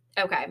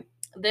 Okay.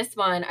 This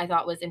one I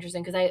thought was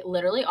interesting because I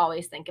literally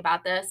always think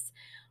about this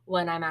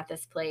when I'm at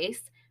this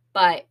place.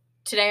 But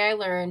today I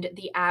learned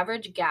the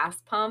average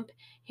gas pump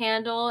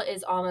handle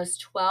is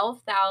almost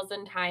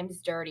 12,000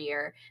 times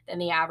dirtier than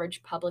the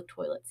average public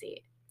toilet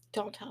seat.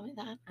 Don't tell me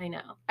that. I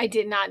know. I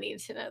did not need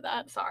to know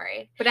that.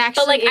 Sorry. But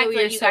actually, like, I feel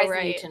you're like you so guys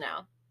right. need to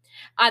know.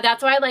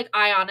 That's why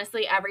I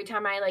honestly, every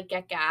time I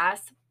get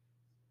gas,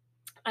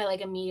 I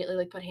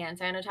immediately put hand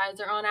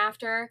sanitizer on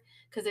after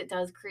because it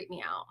does creep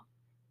me out.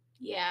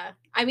 Yeah.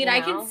 I mean,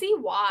 I can see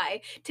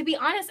why. To be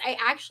honest, I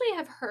actually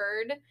have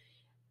heard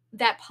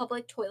that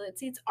public toilet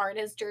seats aren't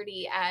as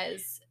dirty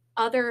as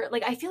other,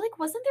 I feel like,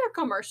 wasn't there a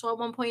commercial at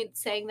one point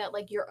saying that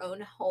your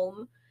own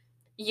home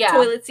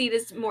toilet seat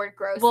is more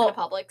gross than a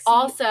public seat?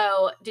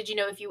 Also, did you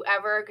know if you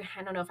ever,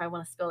 I don't know if I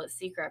want to spill it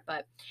secret,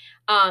 but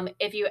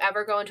if you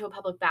ever go into a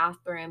public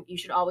bathroom, you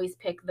should always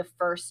pick the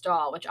first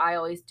stall, which I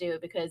always do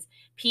because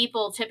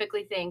people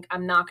typically think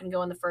I'm not going to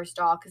go in the first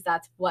stall because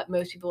that's what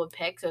most people would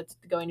pick. So it's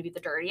going to be the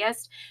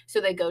dirtiest. So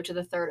they go to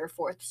the third or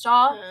fourth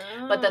stall,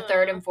 but the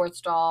third and fourth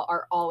stall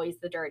are always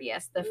the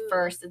dirtiest. The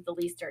first is the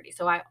least dirty.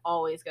 So I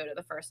always go to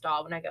the first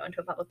stall when I go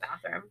into a public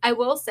bathroom. I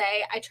will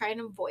say I try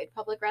and avoid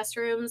public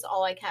restrooms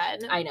all I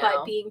can. I know.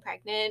 But being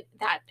pregnant,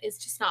 that is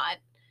just not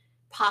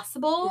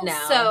possible. No.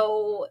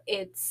 So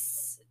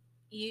it's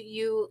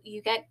you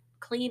get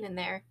clean in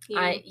there.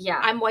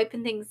 I'm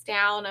wiping things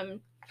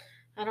down.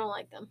 I don't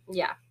like them.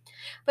 Yeah.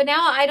 But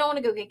now I don't want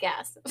to go get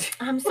gas.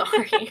 I'm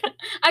sorry.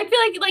 I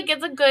feel like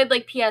it's a good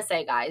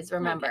PSA, guys.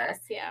 Remember,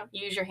 yeah,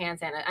 use your hand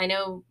sanitizer. I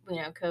know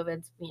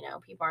COVID's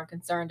people aren't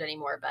concerned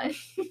anymore, but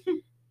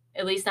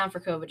at least not for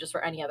COVID, just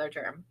for any other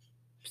germ.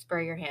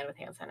 Spray your hand with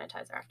hand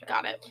sanitizer after.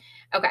 Got it.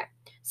 Okay.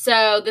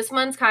 So this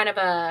one's kind of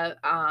a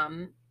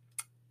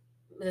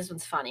this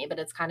one's funny, but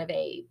it's kind of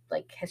a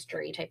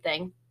history type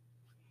thing.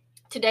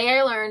 Today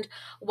I learned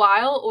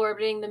while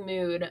orbiting the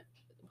moon,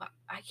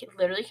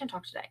 literally can't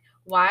talk today.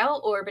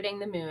 While orbiting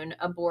the moon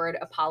aboard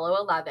Apollo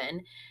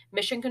 11,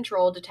 Mission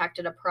Control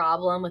detected a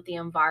problem with the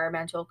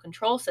environmental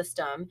control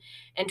system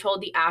and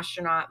told the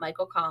astronaut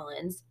Michael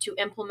Collins to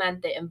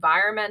implement the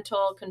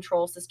environmental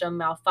control system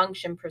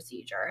malfunction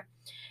procedure.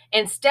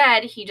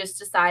 Instead, he just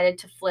decided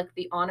to flick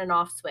the on and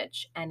off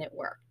switch, and it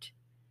worked.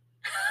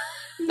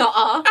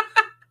 Nuh-uh.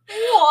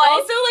 What?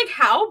 Also,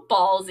 how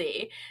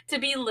ballsy to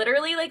be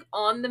literally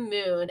on the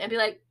moon and be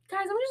like,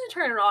 guys, I'm just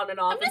gonna turn it on and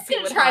off and see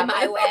what happens. I'm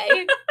just gonna try my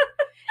way.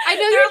 I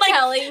know you're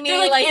telling me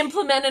they're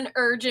implement an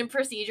urgent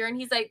procedure, and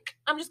he's like,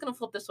 I'm just gonna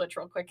flip the switch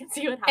real quick and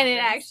see what happens. And it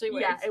actually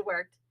worked. Yeah, it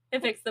worked.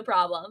 It fixed the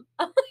problem.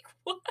 I'm like,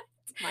 what?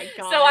 My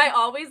God. So I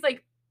always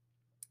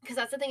because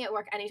that's the thing at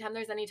work. Anytime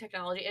there's any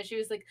technology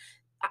issues,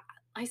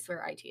 I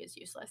swear IT is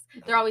useless.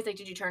 They're always like,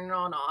 did you turn it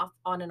on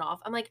and off?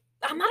 I'm like,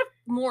 I'm not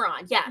a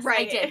moron. Yes,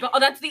 right. I did. But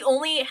that's the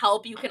only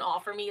help you can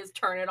offer me is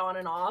turn it on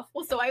and off.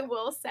 Well, so I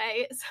will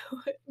say,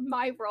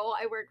 my role,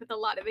 I work with a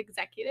lot of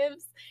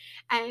executives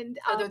and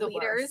they're the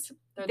leaders.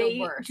 They're they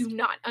the worst. Do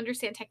not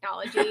understand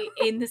technology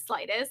in the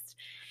slightest.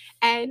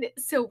 And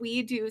so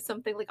we do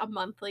something like a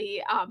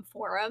monthly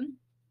forum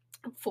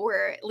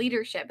for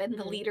leadership, and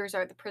the leaders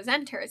are the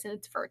presenters, and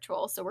it's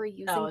virtual, so we're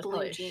using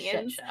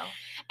BlueJeans.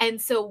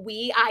 And so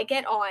I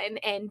get on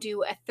and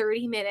do a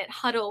 30-minute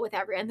huddle with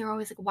everyone. They're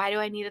always like, why do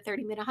I need a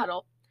 30-minute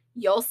huddle?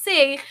 You'll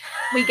see.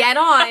 We get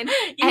on.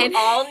 and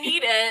all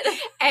need it.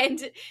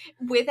 And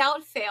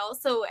without fail,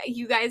 so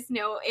you guys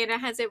know Anna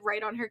has it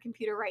right on her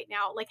computer right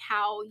now,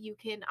 how you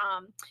can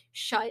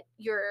shut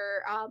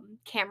your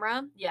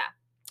camera. Yeah.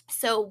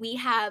 So we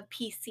have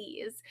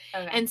PCs.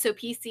 Okay. And so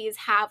PCs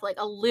have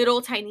a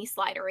little tiny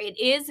slider. It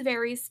is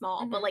very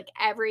small, but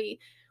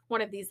every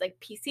one of these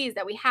PCs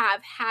that we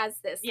have has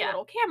this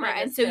little camera.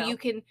 And so you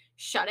can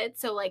shut it.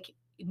 So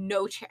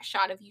no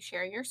shot of you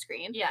sharing your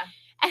screen. Yeah.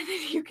 And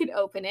then you can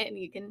open it and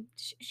you can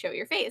show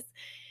your face.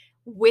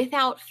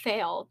 Without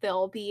fail,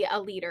 there'll be a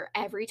leader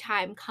every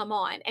time come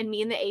on. And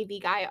me and the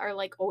AV guy are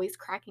always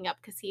cracking up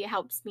because he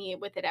helps me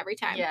with it every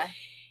time. Yeah.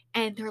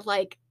 And they're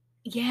like,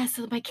 yeah,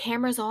 so my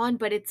camera's on,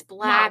 but it's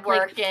black. Not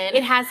working.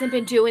 It hasn't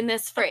been doing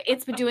this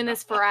it's been doing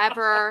this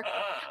forever.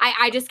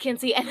 I just can't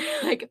see. And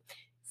they're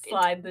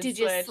slide the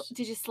switch.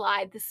 Did you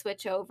slide the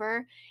switch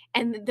over?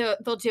 And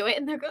they'll do it,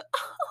 and they'll go,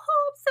 oh,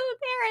 I'm so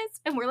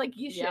embarrassed. And we're like,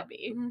 you should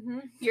be. Mm-hmm.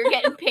 You're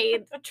getting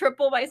paid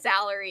triple my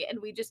salary, and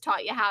we just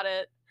taught you how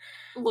to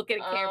look at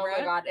a camera. Oh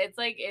my God,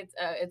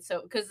 it's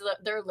so, because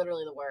they're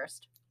literally the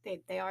worst.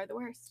 They are the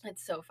worst.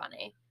 It's so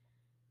funny.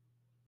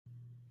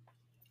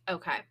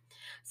 Okay.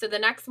 So the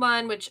next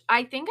one, which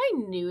I think I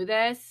knew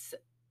this,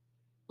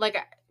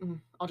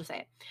 I'll just say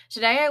it.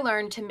 Today I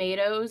learned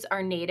tomatoes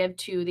are native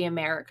to the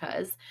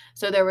Americas.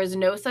 So there was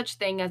no such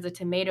thing as a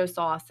tomato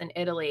sauce in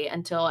Italy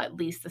until at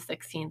least the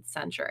 16th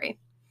century.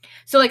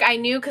 So I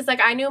knew, because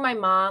I knew my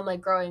mom,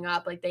 growing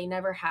up, they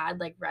never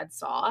had red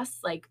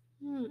sauce.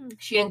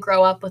 She didn't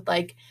grow up with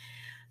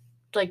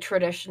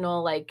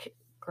traditional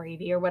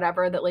gravy or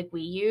whatever that like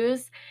we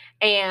use.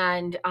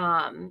 And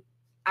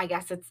I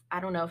guess I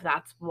don't know if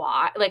that's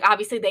why. Like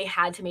obviously they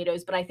had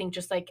tomatoes, but I think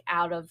just like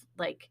out of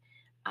like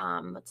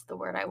what's the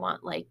word I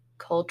want? Like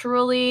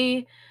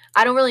culturally,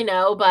 I don't really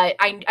know, but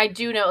I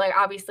do know like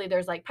obviously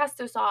there's like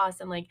pesto sauce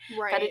and like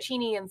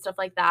fettuccine and stuff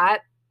like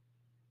that.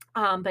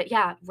 But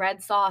yeah,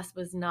 red sauce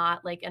was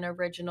not like an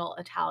original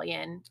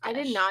Italian dish. I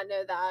did not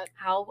know that.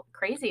 How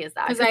crazy is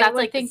that? Because that's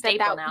like the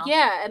staple now.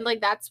 Yeah, and like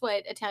that's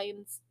what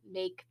Italians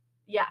make.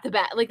 Yeah, the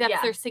best. Like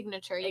that's their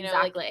signature. You know,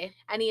 like exactly.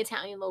 Any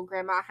Italian little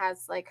grandma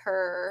has like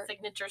her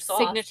signature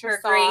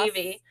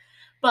gravy.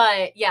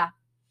 But yeah,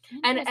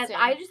 and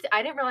I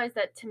didn't realize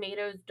that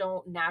tomatoes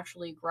don't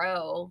naturally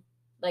grow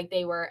like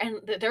they were,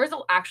 and there was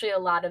actually a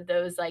lot of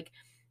those like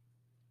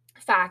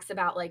facts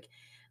about like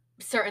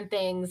certain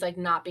things like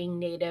not being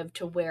native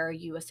to where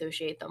you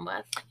associate them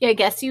with. Yeah, I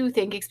guess you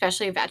think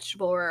especially a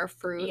vegetable or a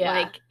fruit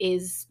like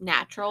is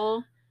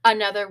natural.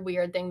 Another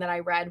weird thing that I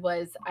read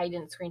was, I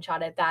didn't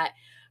screenshot it, that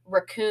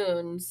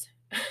raccoons.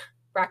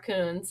 I've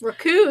been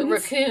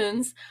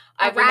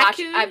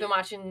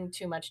watching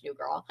too much New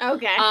Girl.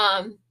 Okay.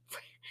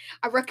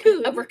 A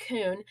raccoon.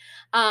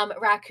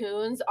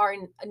 Raccoons are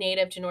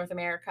native to North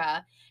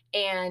America,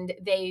 and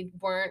they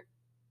weren't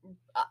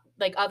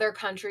like other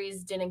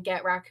countries didn't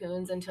get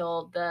raccoons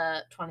until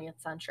the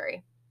 20th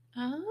century.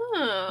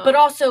 Oh. But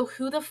also,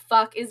 who the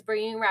fuck is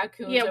bringing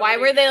raccoons? Yeah, why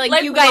were they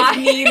like you guys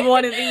need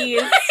one of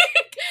these?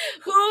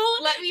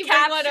 Let me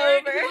bring one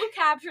over. Who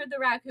captured the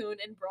raccoon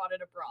and brought it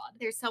abroad?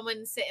 There's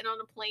someone sitting on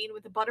a plane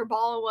with a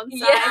butterball on one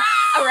side,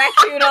 a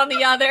raccoon on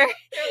the other.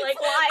 They're like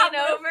flying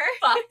over.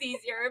 Fuck these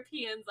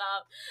Europeans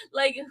up.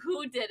 Like,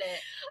 who did it?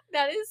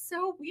 That is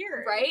so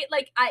weird, right?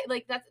 Like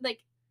that's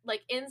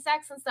like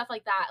insects and stuff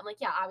like that. And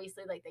like, yeah,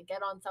 obviously like they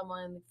get on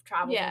someone,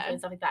 travel and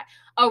stuff like that.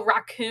 A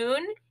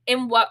raccoon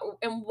in what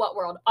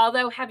world?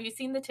 Although, have you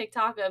seen the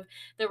TikTok of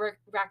the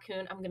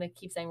raccoon? I'm gonna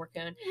keep saying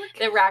raccoon.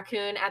 The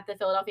raccoon at the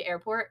Philadelphia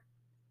airport.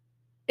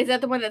 Is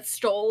that the one that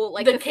stole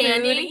like the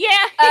candy? Food?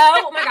 Yeah.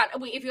 Oh my god!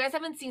 Wait, if you guys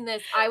haven't seen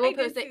this, I will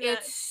post it.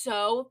 It's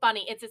so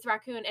funny. It's this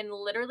raccoon, and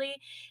literally,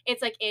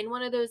 it's like in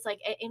one of those like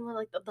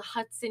the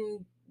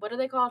Hudson. What are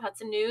they called?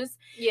 Hudson News.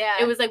 Yeah.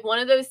 It was like one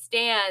of those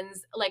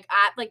stands, like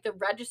at like the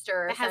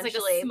register. It has like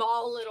a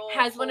small little.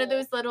 Has one of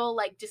those little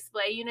like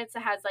display units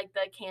that has like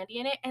the candy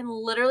in it, and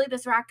literally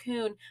this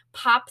raccoon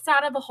pops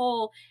out of a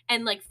hole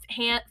and like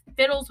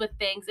fiddles with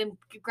things and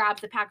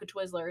grabs a pack of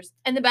Twizzlers.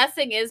 And the best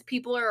thing is,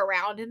 people are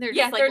around and they're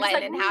just like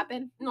letting it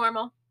happen.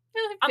 Normal.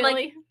 Like, I'm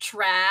like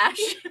trash.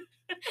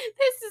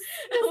 This is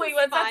wait,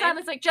 what's that sound?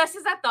 It's like just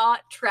as I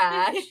thought,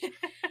 trash.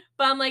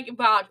 But I'm like,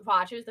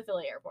 watch, it was the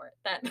Philly airport.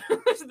 That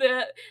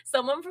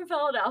someone from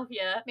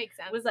Philadelphia makes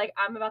sense. Was like,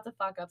 I'm about to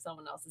fuck up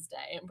someone else's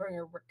day and bring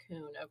a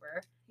raccoon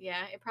over.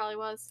 Yeah, it probably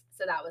was.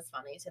 So that was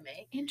funny to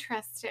me.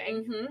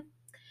 Interesting.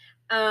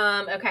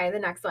 Okay, the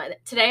next one.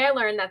 Today I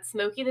learned that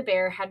Smokey the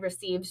Bear had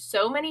received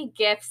so many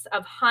gifts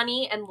of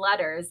honey and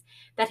letters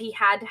that he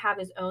had to have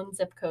his own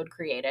zip code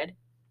created.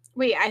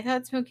 Wait, I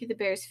thought Smokey the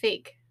Bear's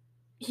fake.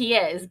 He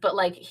is, but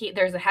like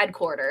there's a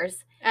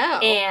headquarters. Oh.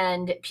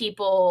 And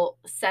people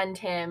send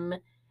him,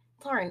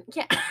 Lauren,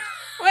 yeah.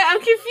 Wait, I'm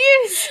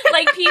confused.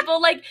 Like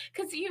people like,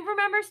 because you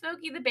remember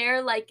Smokey the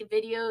Bear, like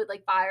video,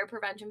 like fire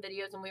prevention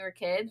videos when we were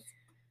kids?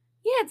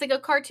 Yeah, it's like a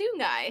cartoon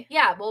guy.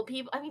 Yeah, well,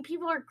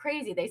 people are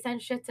crazy. They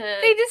send shit to.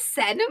 They just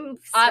send him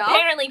stuff?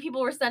 Apparently,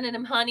 people were sending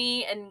him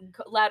honey and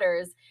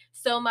letters,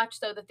 so much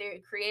so that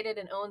they created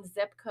an own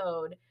zip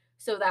code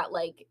so that,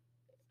 like,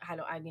 I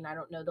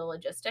don't know the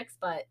logistics,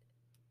 but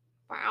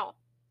wow.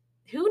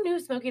 Who knew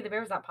Smokey the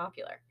Bear was that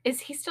popular?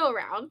 Is he still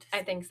around?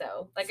 I think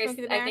so. Like I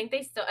think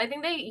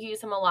they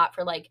use him a lot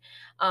for like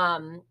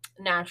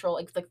natural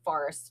like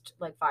forest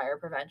like fire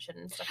prevention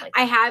and stuff like that.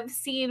 I have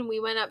seen, we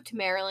went up to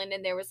Maryland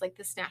and there was like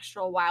this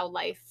National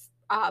Wildlife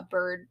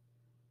bird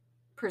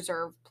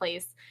preserve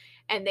place,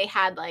 and they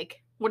had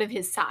like one of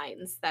his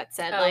signs that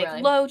said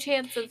really? Low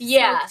chance of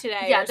smoke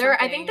today. Yeah,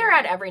 I think they're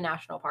at every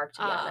national park,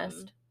 to be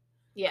honest.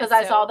 Yeah, because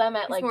I saw them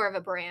at like more of a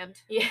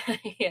brand. Yeah,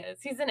 yes,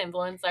 he's an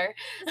influencer.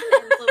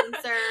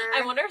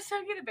 I wonder if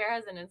Smokey the Bear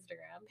has an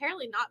Instagram.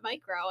 Apparently not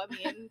micro. I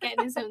mean,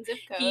 getting his own zip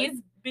code.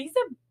 He's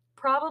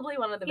probably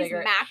one of the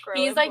bigger macro.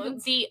 He's like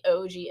the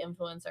OG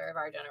influencer of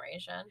our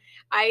generation.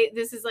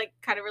 This is like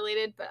kind of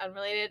related but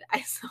unrelated.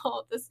 I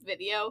saw this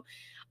video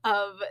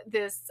of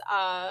this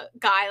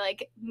guy,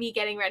 like me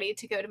getting ready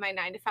to go to my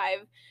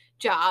 9-to-5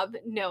 job,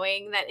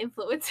 knowing that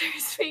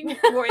influencers make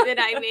more than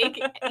I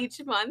make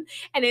each month,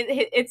 and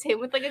it's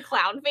him with like a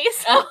clown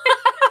face. And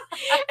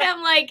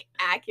I'm like,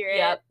 accurate.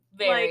 Yep,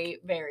 very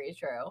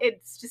true.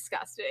 It's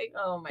disgusting.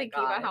 Oh my god, thinking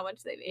about how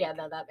much they make. Yeah,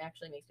 that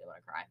actually makes me want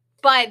to cry.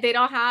 But they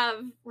don't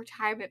have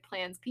retirement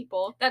plans,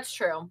 people. That's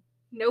true.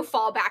 No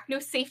fallback, no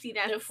safety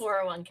nets, no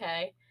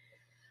 401k.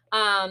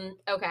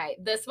 Okay,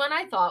 this one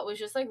I thought was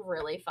just like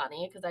really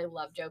funny because I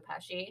love Joe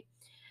Pesci.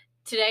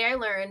 Today I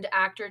learned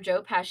actor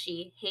Joe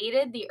Pesci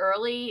hated the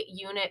early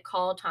unit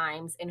call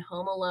times in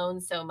Home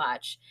Alone so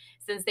much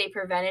since they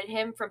prevented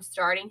him from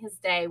starting his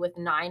day with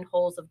 9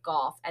 holes of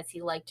golf as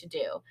he liked to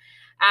do.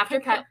 After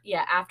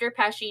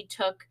Pesci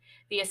took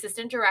the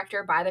assistant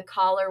director by the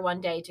collar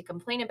one day to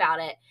complain about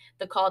it,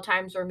 the call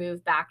times were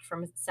moved back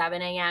from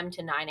 7 a.m.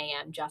 to 9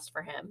 a.m. just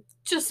for him.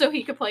 Just so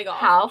he could play golf.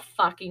 How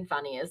fucking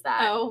funny is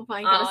that? Oh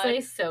my God. Honestly,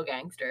 so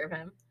gangster of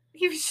him.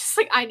 He was just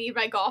like, I need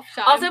my golf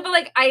shot. Also,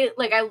 but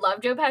I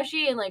love Joe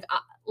Pesci, and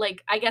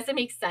I guess it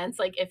makes sense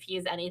like if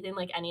he's anything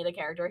like any of the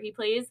character he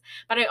plays.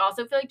 But I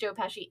also feel like Joe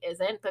Pesci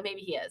isn't, but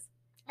maybe he is.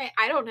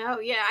 I don't know.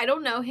 Yeah, I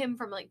don't know him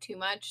from like too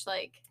much.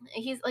 Like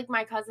he's like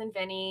My Cousin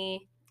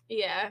Vinny.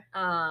 Yeah.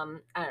 I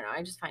don't know.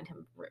 I just find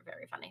him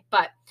very funny.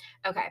 But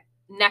okay,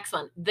 next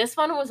one. This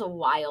one was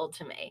wild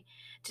to me.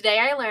 Today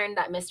I learned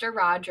that Mr.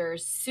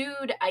 Rogers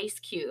sued Ice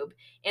Cube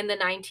in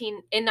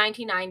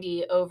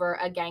 1990 over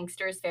A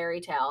Gangster's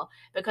Fairy Tale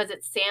because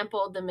it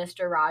sampled the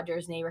Mr.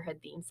 Rogers Neighborhood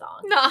theme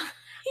song. No.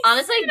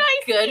 Honestly,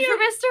 good for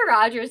Mr.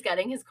 Rogers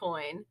getting his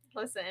coin.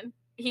 Listen.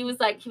 He was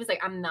like,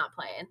 I'm not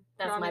playing.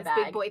 That's my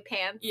bag. Big boy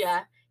pants.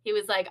 Yeah. He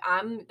was like,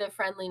 I'm the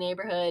friendly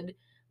neighborhood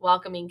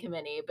welcoming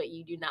committee, but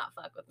you do not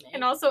fuck with me.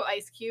 And also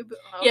Ice Cube.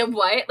 Oh. Yeah,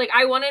 what? Like,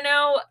 I want to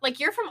know. Like,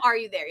 you're from Are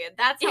You There Yet?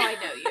 That's how I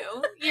know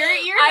you. You're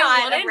I not.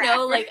 I want to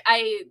know. Like,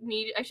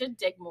 I should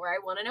dig more. I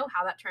want to know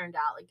how that turned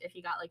out. Like, if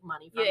he got like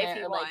money from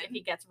it, or like if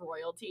he gets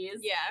royalties.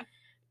 Yeah.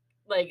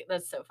 Like,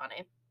 that's so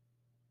funny.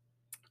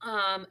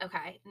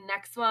 Okay,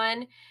 next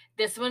one.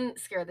 This one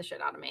scared the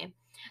shit out of me.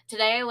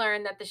 Today I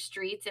learned that the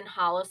streets in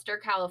Hollister,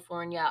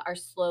 California are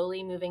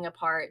slowly moving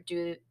apart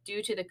due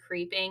to the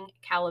creeping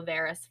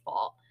Calaveras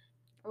fault.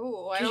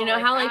 Oh, because you know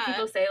how like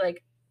people say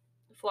like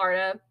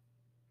Florida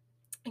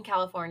and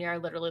California are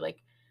literally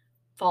like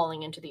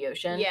falling into the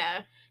ocean.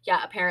 Yeah.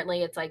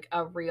 Apparently it's like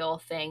a real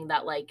thing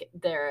that like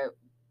their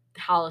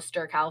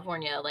Hollister,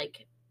 California,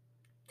 like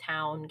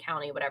town,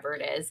 county, whatever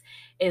it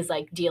is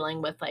like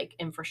dealing with like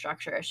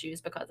infrastructure issues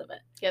because of it.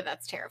 Yeah,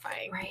 that's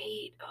terrifying.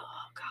 Right?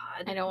 Oh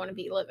God, I don't want to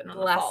be living on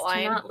blessed the fault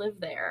line. to not live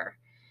there.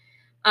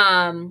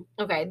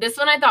 Okay, this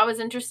one I thought was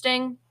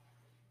interesting.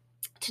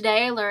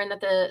 Today, I learned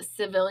that the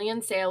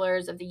civilian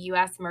sailors of the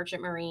U.S.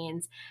 Merchant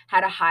Marines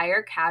had a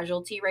higher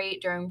casualty rate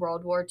during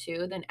World War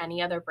II than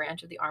any other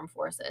branch of the armed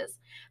forces.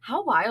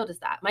 How wild is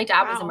that? My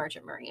dad was a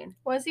Merchant Marine.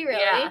 Was he really?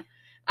 Yeah.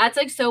 That's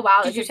like so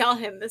wild. Did you tell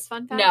him this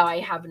fun fact? No, I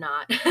have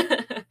not.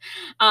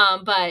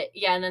 But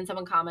yeah, and then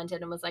someone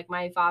commented and was like,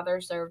 my father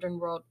served in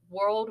World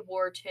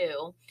War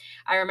II.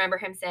 I remember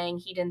him saying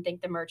he didn't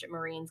think the Merchant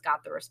Marines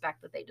got the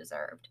respect that they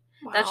deserved.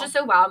 Wow. That's just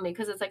so wild to me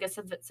because it's like a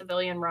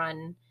civilian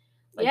run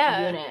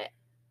unit.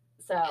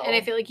 So, and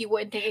I feel like you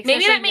wouldn't think,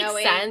 maybe that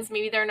makes sense.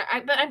 Maybe they're not,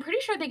 but I'm pretty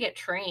sure they get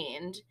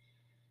trained.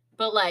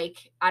 But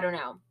like, I don't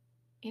know.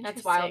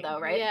 That's wild though,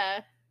 right?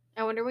 Yeah.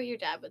 I wonder what your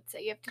dad would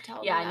say. You have to tell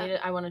him. Yeah,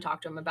 I want to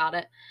talk to him about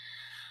it.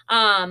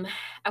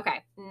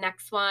 Okay,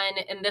 next one.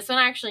 And this one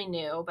I actually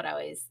knew, but I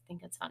always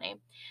think it's funny.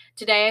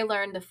 Today I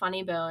learned the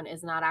funny bone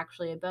is not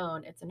actually a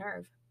bone, it's a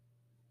nerve.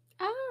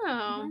 Oh.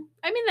 Mm-hmm.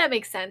 I mean, that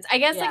makes sense. I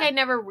guess like I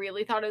never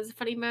really thought it was a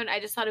funny bone.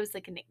 I just thought it was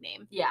like a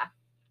nickname. Yeah.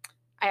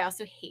 I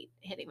also hate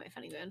hitting my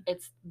funny bone.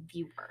 It's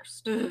the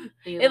worst.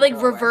 It like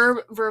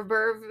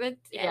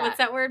reverberates. Yeah. What's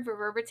that word?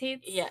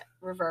 Reverberates? Yeah.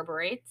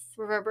 Reverberates.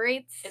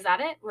 Reverberates. Is that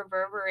it?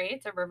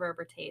 Reverberates or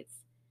reverberates?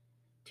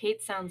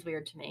 Tate sounds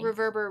weird to me.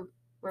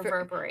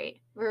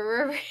 Reverberate.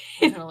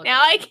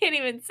 Now I can't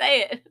even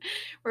say it.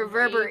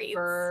 Reverberates.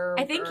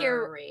 I think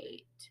you're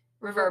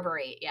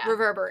reverberate. Yeah.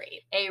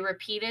 Reverberate. A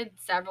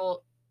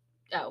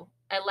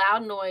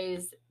loud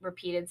noise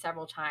repeated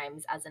several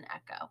times as an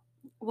echo.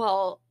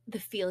 Well, the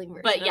feeling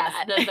version. But yes,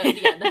 of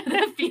that.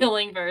 the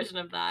feeling version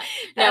of that.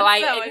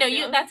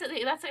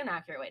 That's an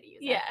accurate way to use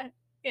it.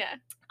 Yeah.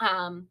 Okay.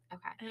 I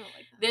don't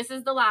like that. This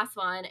is the last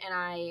one, and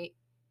I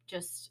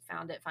just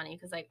found it funny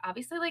because, like,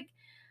 obviously, like,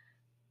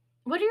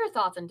 what are your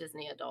thoughts on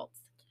Disney adults?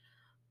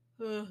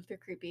 Oh, they're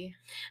creepy.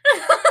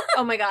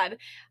 Oh my God.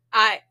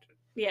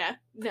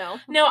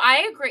 No,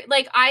 I agree.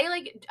 Like, I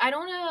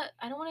don't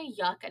want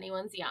to yuck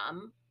anyone's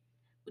yum.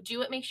 Do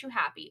what makes you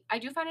happy. I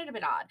do find it a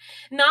bit odd.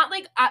 Not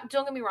like,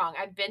 don't get me wrong.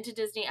 I've been to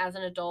Disney as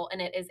an adult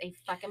and it is a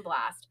fucking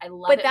blast. I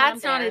love it. But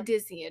that's not a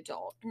Disney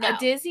adult. No. A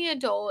Disney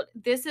adult,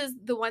 this is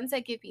the ones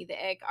that give me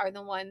the ick are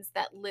the ones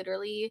that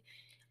literally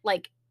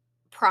like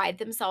pride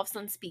themselves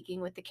on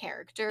speaking with the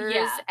characters.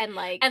 Yeah. And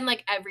like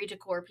every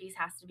decor piece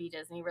has to be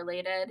Disney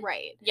related.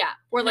 Right. Yeah.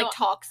 Or like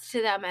talks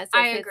to them as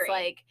if it's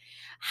like,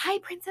 hi,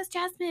 Princess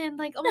Jasmine.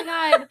 Like, oh my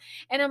God.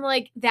 And I'm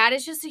like, that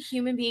is just a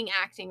human being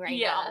acting right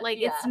now. Like,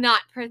 it's not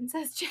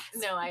Princess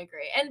Jasmine. No, I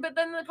agree. But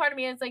then the part of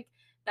me is like,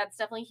 that's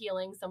definitely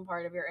healing some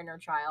part of your inner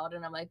child.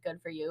 And I'm like, good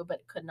for you,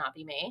 but it could not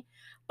be me.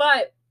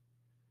 But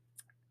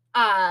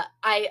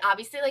I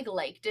obviously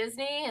like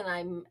Disney, and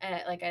I'm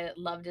I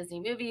love Disney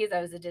movies. I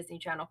was a Disney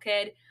Channel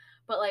kid,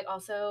 but like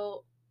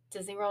also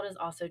Disney World is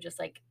also just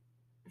like,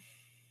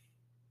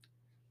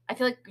 I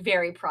feel like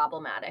very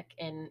problematic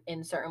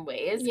in certain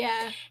ways.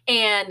 Yeah.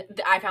 And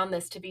I found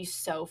this to be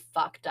so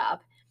fucked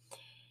up.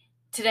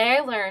 Today I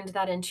learned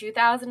that in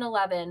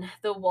 2011,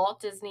 the Walt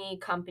Disney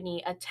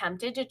Company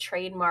attempted to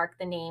trademark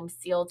the name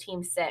SEAL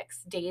Team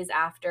 6 days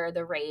after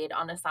the raid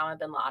on Osama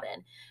bin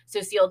Laden.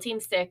 So, SEAL Team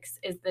 6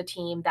 is the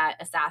team that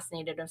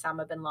assassinated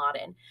Osama bin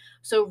Laden.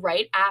 So,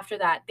 right after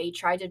that, they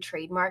tried to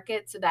trademark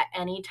it so that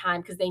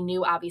anytime, because they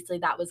knew obviously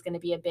that was going to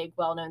be a big,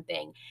 well known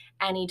thing,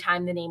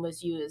 anytime the name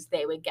was used,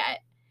 they would get.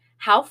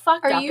 How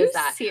fucked Are up you is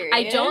that? serious?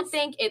 I don't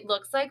think it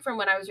looks like from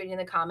when I was reading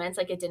the comments,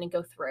 like it didn't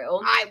go through.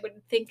 I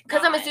would think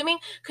Because I'm not. assuming,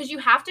 because you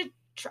have to,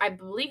 I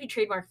believe you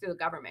trademark through the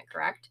government,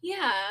 correct?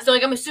 Yeah. So,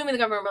 like, I'm assuming the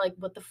government were like,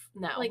 what the,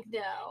 no. Like, no.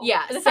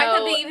 Yeah, The fact that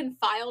so- they even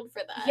filed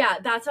for that. Yeah,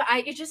 that's what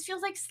it just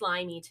feels like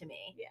slimy to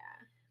me. Yeah.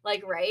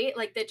 Like, right?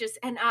 Like, that just,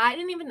 and I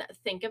didn't even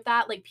think of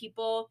that. Like,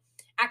 people,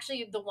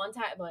 actually, the one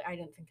time, like, I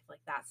didn't think of,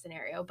 like, that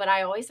scenario, but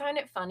I always find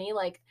it funny.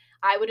 Like,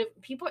 I would have,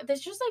 people,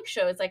 this just, like,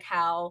 shows, like,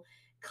 how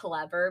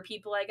clever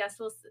people, I guess,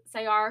 will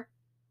say are.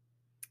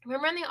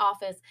 Remember in The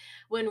Office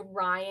when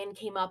Ryan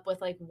came up with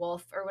like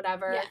Wolf or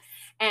whatever, Yes.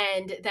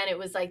 and then it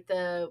was like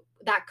that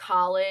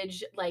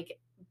college like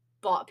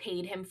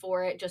paid him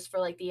for it just for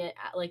like the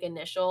like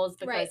initials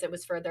because Right. it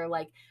was for their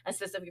like a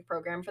specific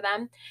program for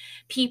them.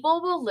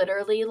 People will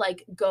literally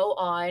like go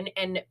on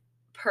and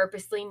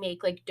purposely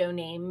make like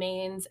domain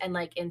names and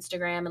like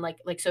Instagram and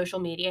like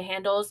social media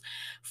handles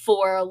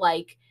for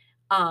like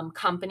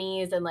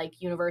companies and like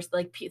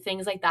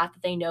things like that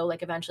they know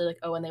like eventually like,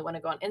 oh, when they want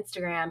to go on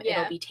Instagram,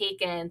 Yeah. it'll be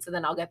taken, so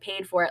then I'll get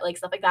paid for it, like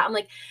stuff like that. I'm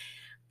like,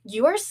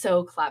 you are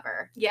so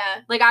clever.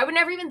 Yeah. Like, I would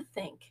never even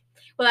think.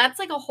 Well, that's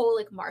like a whole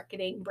like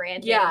marketing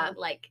branding Yeah.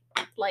 like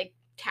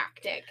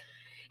tactic.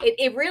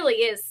 It really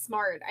is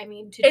smart. I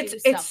mean, to do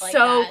stuff like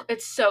that.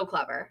 It's so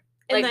clever.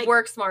 And, like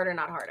work smarter,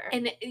 not harder.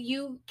 And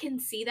you can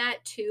see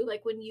that too,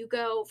 like when you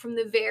go from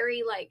the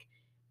very like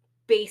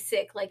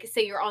basic, like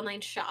say you're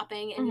online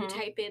shopping and you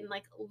type in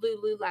like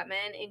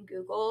Lululemon in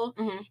Google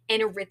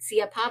and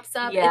Aritzia pops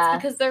up. Yeah.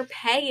 It's because they're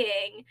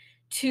paying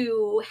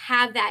to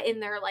have that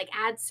in their like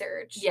ad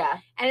search. Yeah.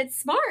 And it's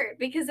smart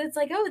because it's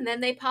like, oh, and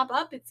then they pop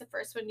up. It's the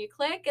first one you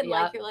click and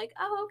like Yep. you're like,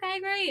 oh, okay,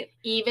 great.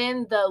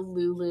 Even the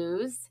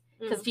Lulus,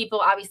 because people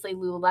obviously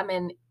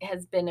Lululemon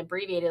has been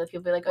abbreviated. Like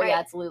people be like, oh yeah,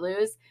 it's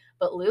Lulus,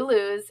 but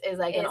Lulus is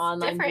like an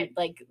online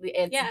like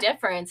it's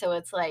different. So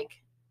it's like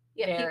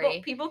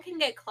people can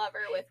get clever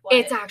with what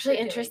it's actually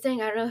interesting.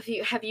 Doing. I don't know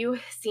if have you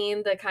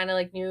seen the kind of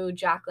like new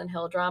Jaclyn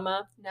Hill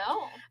drama?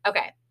 No.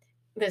 Okay,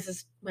 this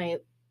is my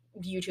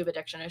YouTube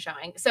addiction is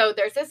showing. So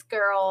there's this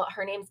girl.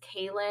 Her name's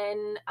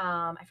Kaylin.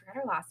 I forgot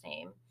her last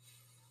name.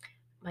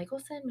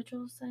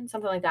 Mitchelson,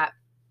 something like that.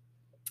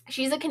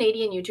 She's a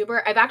Canadian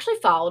YouTuber. I've actually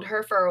followed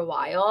her for a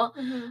while,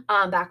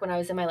 back when I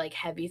was in my like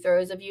heavy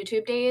throes of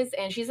YouTube days,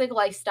 and she's like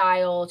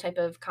lifestyle type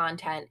of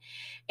content,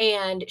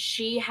 and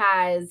she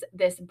has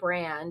this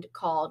brand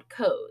called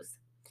Co's.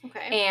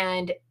 Okay.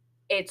 And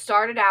it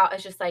started out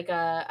as just like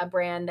a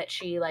brand that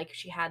she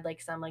had like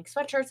some like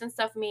sweatshirts and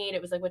stuff made.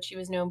 It was like what she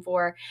was known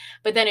for,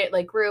 but then it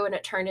like grew and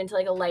it turned into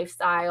like a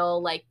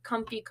lifestyle, like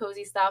comfy,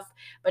 cozy stuff.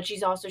 But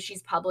she's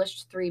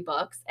published 3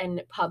 books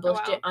and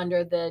published it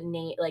under the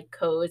name like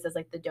Co's as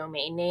like the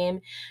domain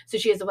name. So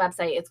she has a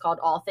website. It's called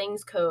All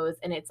Things Co's,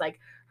 and it's like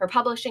her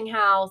publishing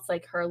house,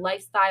 like her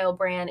lifestyle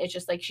brand. It's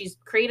just like she's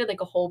created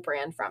like a whole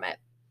brand from it.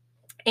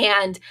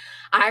 And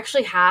I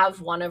actually have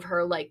one of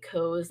her like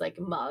Co's like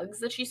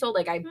mugs that she sold.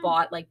 Like I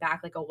bought like back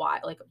like a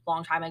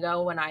long time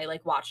ago when I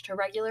like watched her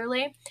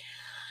regularly.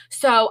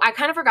 So I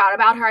kind of forgot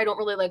about her. I don't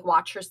really like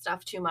watch her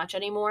stuff too much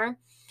anymore.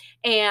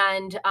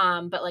 And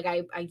but like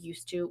I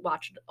used to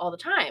watch it all the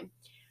time.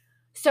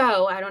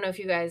 So I don't know if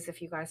you guys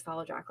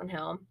follow Jaclyn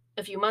Hill.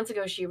 A few months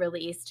ago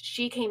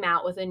she came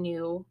out with a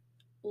new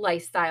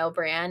lifestyle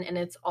brand, and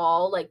it's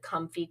all like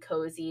comfy,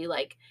 cozy,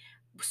 like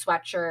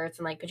sweatshirts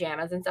and like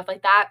pajamas and stuff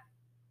like that.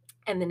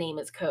 And the name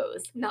is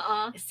Co's.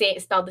 Nuh-uh.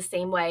 Spelled the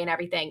same way and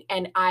everything.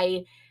 And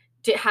I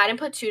hadn't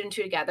put 2 and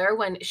 2 together.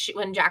 When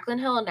Jaclyn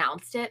Hill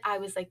announced it, I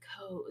was like,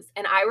 Co's.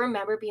 And I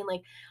remember being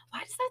like,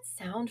 why does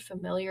that sound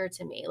familiar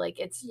to me? Like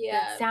it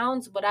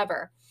sounds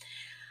whatever.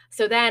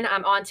 So then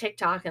I'm on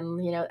TikTok,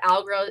 and you know,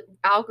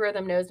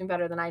 algorithm knows me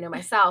better than I know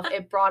myself.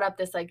 It brought up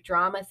this like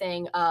drama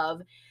thing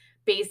of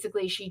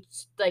basically she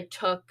like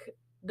took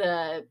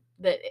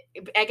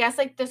I guess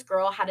like this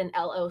girl had an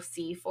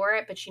LLC for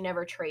it, but she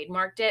never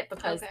trademarked it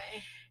because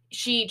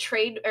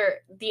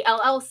the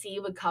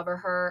LLC would cover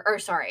her, or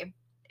sorry,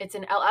 it's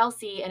an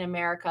LLC in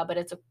America, but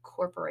it's a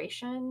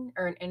corporation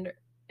or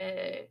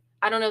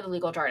I don't know the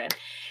legal jargon.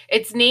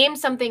 It's named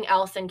something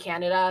else in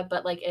Canada,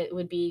 but like it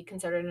would be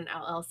considered an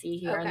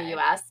LLC here in the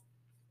US.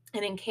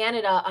 And in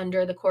Canada,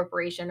 under the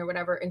corporation or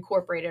whatever,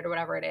 incorporated or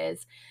whatever it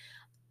is,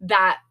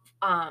 that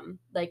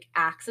like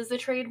acts as a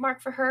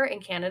trademark for her in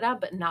Canada,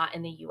 but not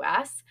in the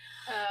US.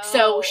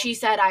 So she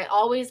said, I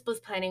always was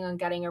planning on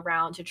getting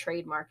around to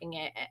trademarking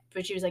it,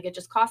 but she was like, it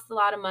just costs a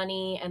lot of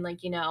money, and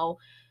like, you know,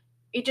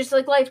 it just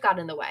like life got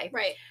in the way.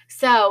 Right.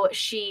 So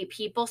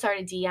people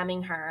started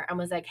DMing her and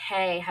was like,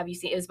 hey, have you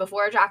seen, it was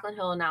before Jaclyn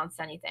Hill announced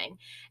anything.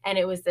 And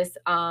it was this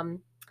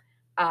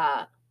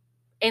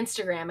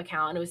Instagram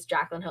account, and it was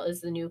Jaclyn Hill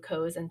is the new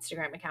Co's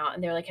Instagram account.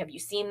 And they're like, have you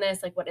seen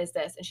this? Like, what is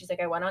this? And she's like,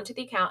 I went onto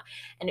the account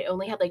and it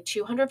only had like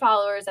 200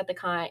 followers at the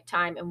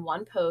time and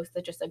one post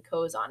that just said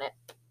Co's on it.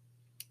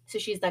 So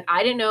she's like,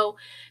 I didn't know.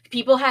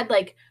 People had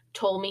like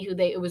told me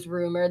it was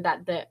rumored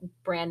that the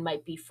brand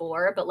might be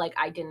for, but like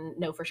I didn't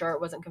know for sure.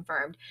 It wasn't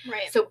confirmed.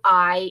 Right. So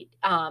I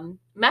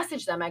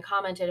messaged them. I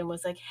commented and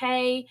was like,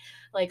 hey,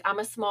 like I'm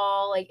a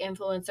small like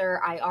influencer.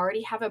 I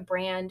already have a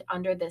brand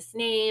under this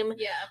name.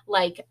 Yeah.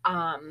 Like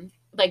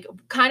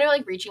kind of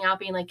like reaching out,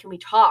 being like, can we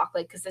talk?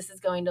 Like, cause this is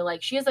going to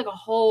like, she has like a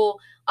whole,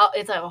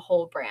 it's like a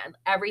whole brand.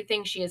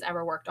 Everything she has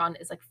ever worked on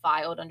is like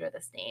filed under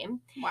this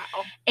name.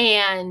 Wow.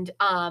 And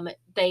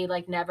they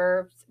like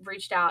never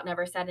reached out,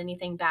 never said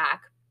anything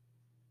back.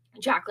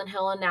 Jaclyn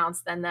Hill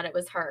announced then that it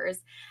was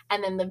hers.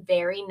 And then the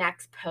very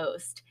next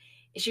post,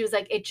 she was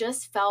like, it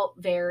just felt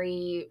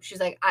very,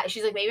 she's like,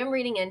 maybe I'm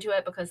reading into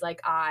it because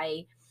like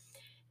I'm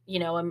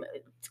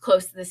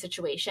close to the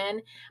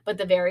situation. But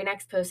the very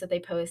next post that they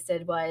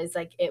posted was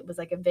like, it was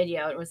like a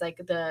video. It was like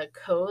the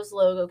Co's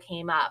logo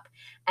came up.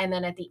 And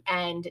then at the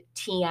end,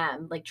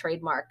 TM, like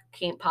trademark,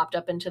 popped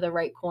up into the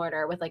right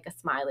corner with like a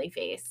smiley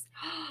face.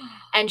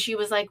 And she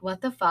was like, what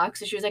the fuck?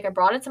 So she was like, I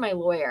brought it to my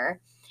lawyer.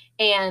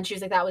 And she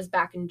was like, that was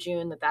back in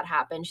June that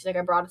happened. She's like,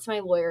 I brought it to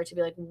my lawyer to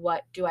be like,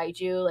 what do I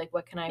do? Like,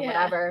 what can I,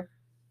 whatever.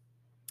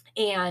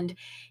 And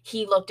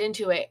he looked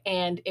into it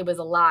and it was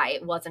a lie.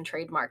 It wasn't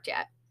trademarked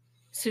yet.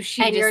 So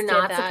she and just you're did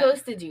not that.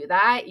 supposed to do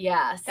that.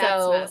 Yeah. That's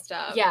So messed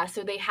up. yeah.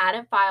 So they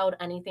hadn't filed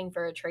anything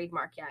for a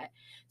trademark yet.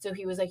 So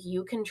he was like,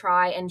 you can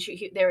try. And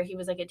he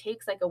was like, it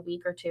takes like a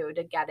week or two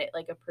to get it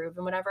like approved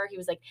and whatever. He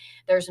was like,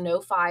 there's no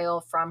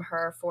file from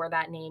her for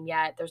that name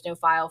yet. There's no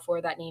file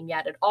for that name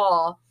yet at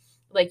all.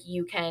 Like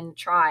you can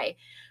try.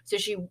 So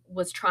she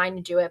was trying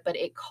to do it, but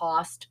it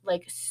cost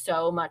like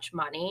so much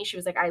money. She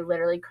was like, I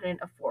literally couldn't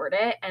afford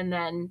it. And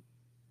then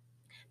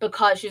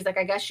because she was like,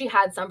 I guess she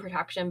had some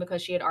protection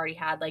because she had already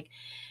had like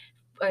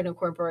a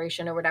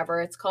corporation or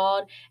whatever it's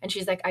called. And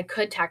she's like, I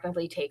could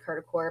technically take her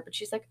to court, but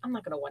she's like, I'm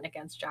not going to win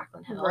against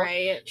Jaclyn Hill.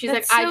 Right. She's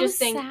That's like, so I just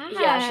think, sad.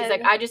 yeah, she's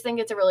like, I just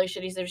think it's a really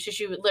shitty situation.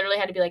 She literally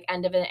had to be like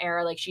end of an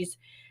era. Like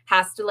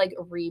has to like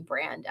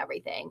rebrand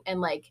everything and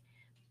like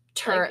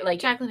turn like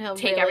Jaclyn Hill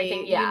take really,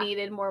 everything. Yeah. You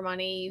needed more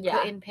money. You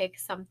Yeah. couldn't pick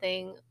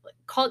something.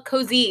 Call it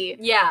Cozy.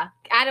 Yeah.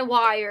 Add a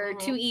Y or Mhm.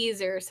 2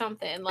 E's or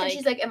something. Like and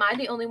she's like, am I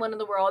the only one in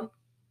the world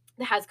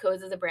that has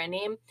Co's as a brand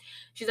name?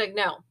 She's like,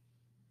 no.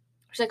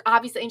 She's like,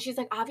 obviously. And she's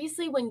like,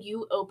 obviously when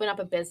you open up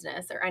a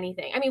business or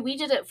anything, I mean, we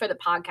did it for the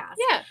podcast.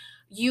 Yeah.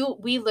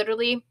 We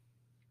literally,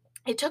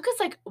 it took us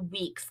like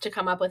weeks to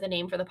come up with a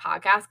name for the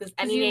podcast because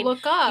any you name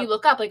look up. you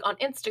look up like on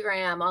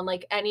Instagram, on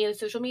like any of the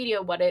social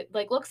media, what it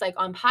like looks like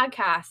on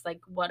podcasts, like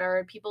what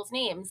are people's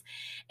names,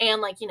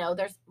 and like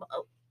there's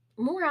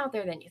more out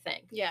there than you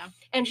think. Yeah.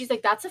 And she's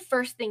like, that's the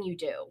first thing you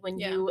do when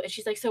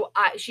she's like,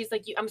 she's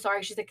like, I'm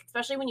sorry. She's like,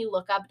 especially when you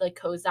look up like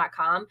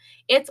Co's.com,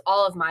 it's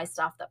all of my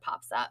stuff that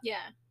pops up. Yeah.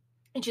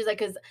 And she's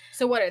like,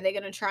 so what, are they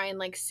going to try and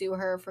like sue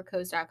her for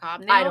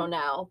Co's.com now? I don't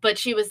know. But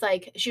she was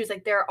like,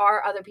 there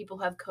are other people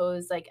who have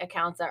Co's like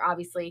accounts that are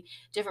obviously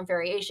different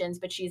variations,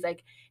 but she's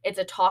like, it's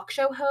a talk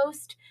show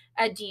host,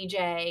 a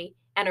DJ,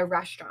 and a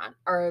restaurant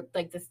are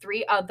like the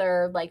 3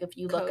 other, like if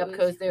you look up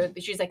Co's there,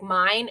 she's like,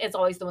 mine is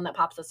always the one that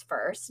pops us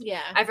first.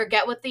 Yeah. I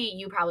forget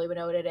you probably would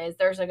know what it is.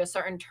 There's like a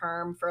certain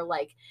term for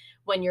like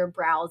when you're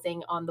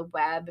browsing on the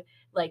web,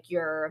 like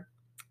you're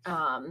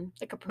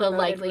like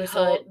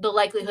the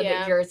likelihood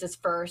that yours is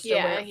first or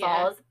where it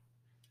falls.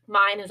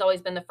 Mine has always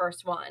been the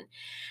first one.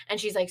 And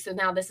she's like, so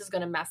now this is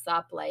going to mess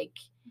up like,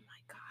 oh my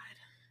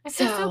God. I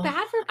feel so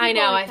bad for people. I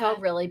know. Like I felt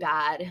really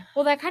bad.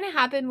 Well, that kind of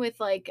happened with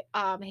like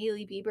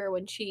Hailey Bieber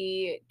when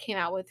she came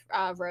out with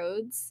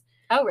Rhodes.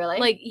 Oh, really?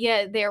 Like,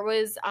 yeah, there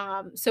was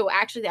so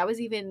actually that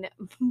was even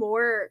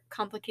more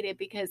complicated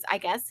because I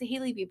guess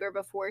Hailey Bieber,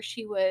 before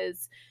she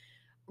was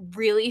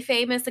really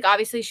famous, like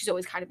obviously she's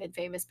always kind of been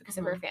famous because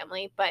of her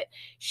family, but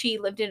she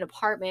lived in an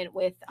apartment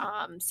with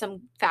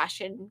some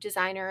fashion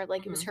designer,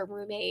 like it was her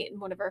roommate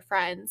and one of her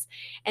friends,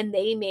 and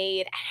they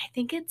made, I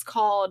think it's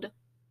called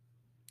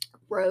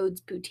Rhodes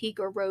Boutique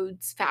or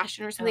Rhodes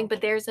Fashion or something, but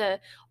there's a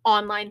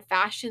online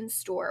fashion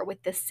store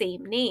with the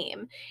same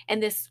name,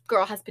 and this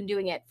girl has been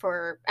doing it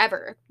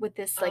forever with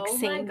this like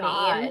same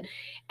name.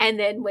 And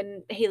then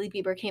when Hailey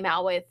Bieber came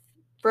out with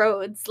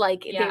Rhodes,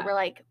 like they were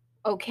like,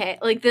 okay,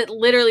 like that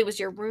literally was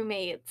your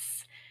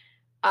roommate's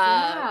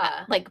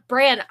like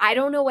brand. I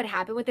don't know what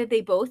happened with it.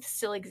 They both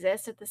still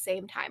exist at the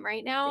same time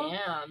right now.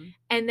 Damn.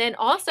 And then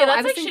also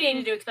that's like shitty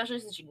to do, especially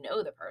since you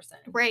know the person.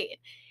 Right.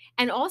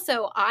 And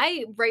also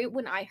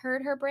when I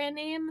heard her brand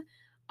name,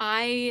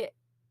 I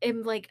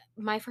am like,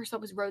 my first thought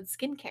was Rhodes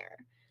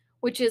Skincare,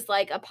 which is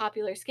like a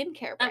popular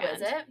skincare brand. Oh,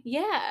 is it?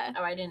 Yeah.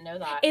 Oh, I didn't know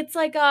that. It's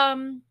like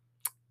kind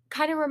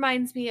of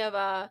reminds me of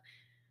I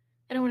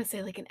don't want to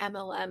say like an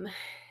MLM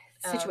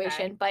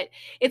situation, but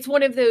it's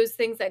one of those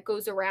things that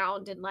goes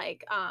around and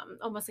like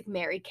almost like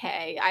Mary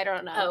Kay. I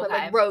don't know, but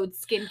like Rhode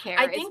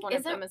Skincare is one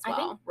of them as well. I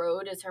think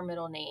Rhode is her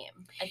middle name,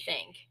 I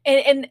think.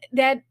 And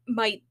that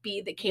might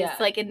be the case.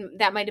 Like, and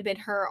that might have been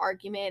her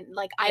argument.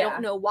 Like, I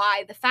don't know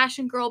why the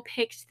fashion girl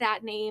picked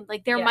that name.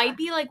 Like, there might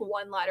be like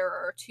one letter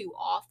or two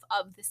off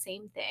of the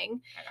same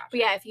thing. But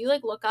yeah, if you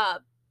like look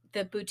up,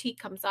 the boutique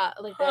comes up,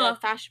 like the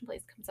fashion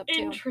place comes up too.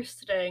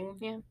 Interesting.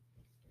 Yeah.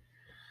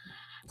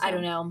 So. I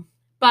don't know.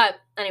 But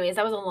anyways,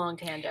 that was a long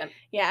tangent.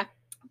 Yeah.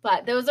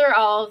 But those are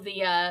all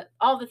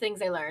the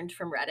things I learned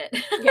from Reddit.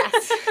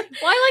 Yes.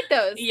 Well, I like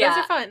those. Yeah.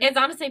 Those are fun. It's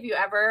honestly, if you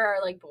ever are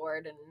like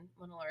bored and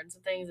want to learn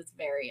some things, it's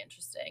very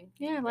interesting.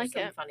 Yeah, I like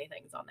There's some funny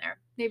things on there.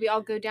 Maybe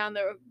I'll go down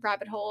the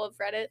rabbit hole of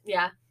Reddit.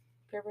 Yeah.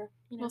 Forever.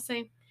 We'll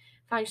see.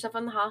 Find yourself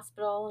in the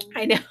hospital.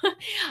 I know.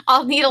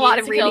 I'll need a lot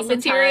of reading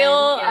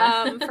material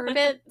for a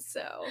bit.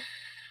 So,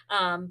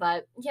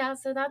 but yeah,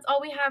 so that's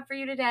all we have for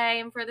you today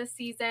and for this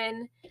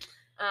season.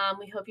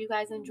 We hope you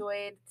guys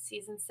enjoyed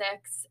season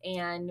 6,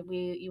 and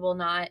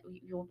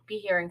you'll be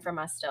hearing from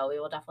us still. We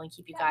will definitely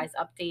keep you guys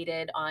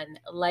updated on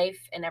life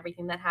and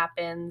everything that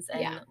happens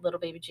and little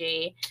baby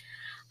G.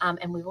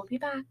 And we will be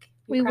back.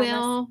 We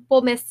will.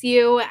 We'll miss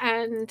you.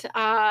 And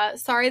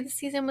sorry the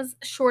season was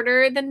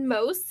shorter than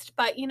most,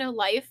 but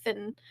life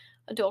and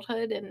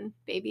adulthood and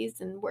babies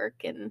and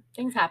work and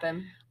things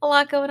happen. A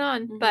lot going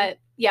on. Mm-hmm. But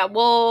yeah,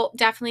 we'll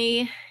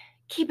definitely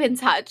keep in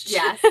touch.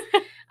 Yes.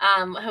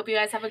 I hope you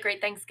guys have a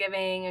great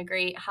Thanksgiving, a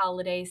great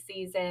holiday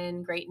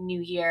season, great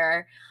new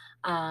year.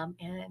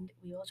 And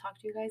we will talk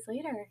to you guys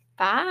later.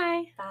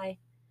 Bye. Bye.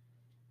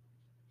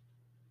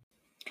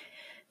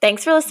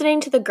 Thanks for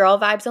listening to the Girl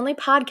Vibes Only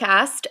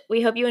podcast.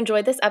 We hope you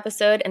enjoyed this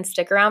episode and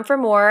stick around for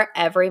more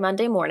every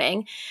Monday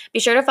morning.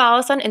 Be sure to follow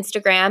us on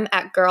Instagram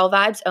at Girl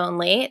Vibes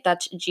Only.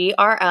 That's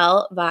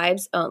GRL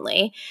Vibes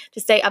Only to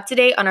stay up to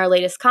date on our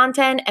latest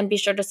content, and be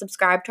sure to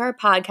subscribe to our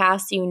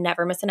podcast so you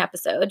never miss an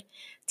episode.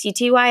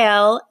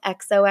 TTYL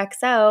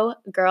XOXO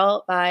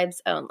Girl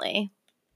Vibes Only.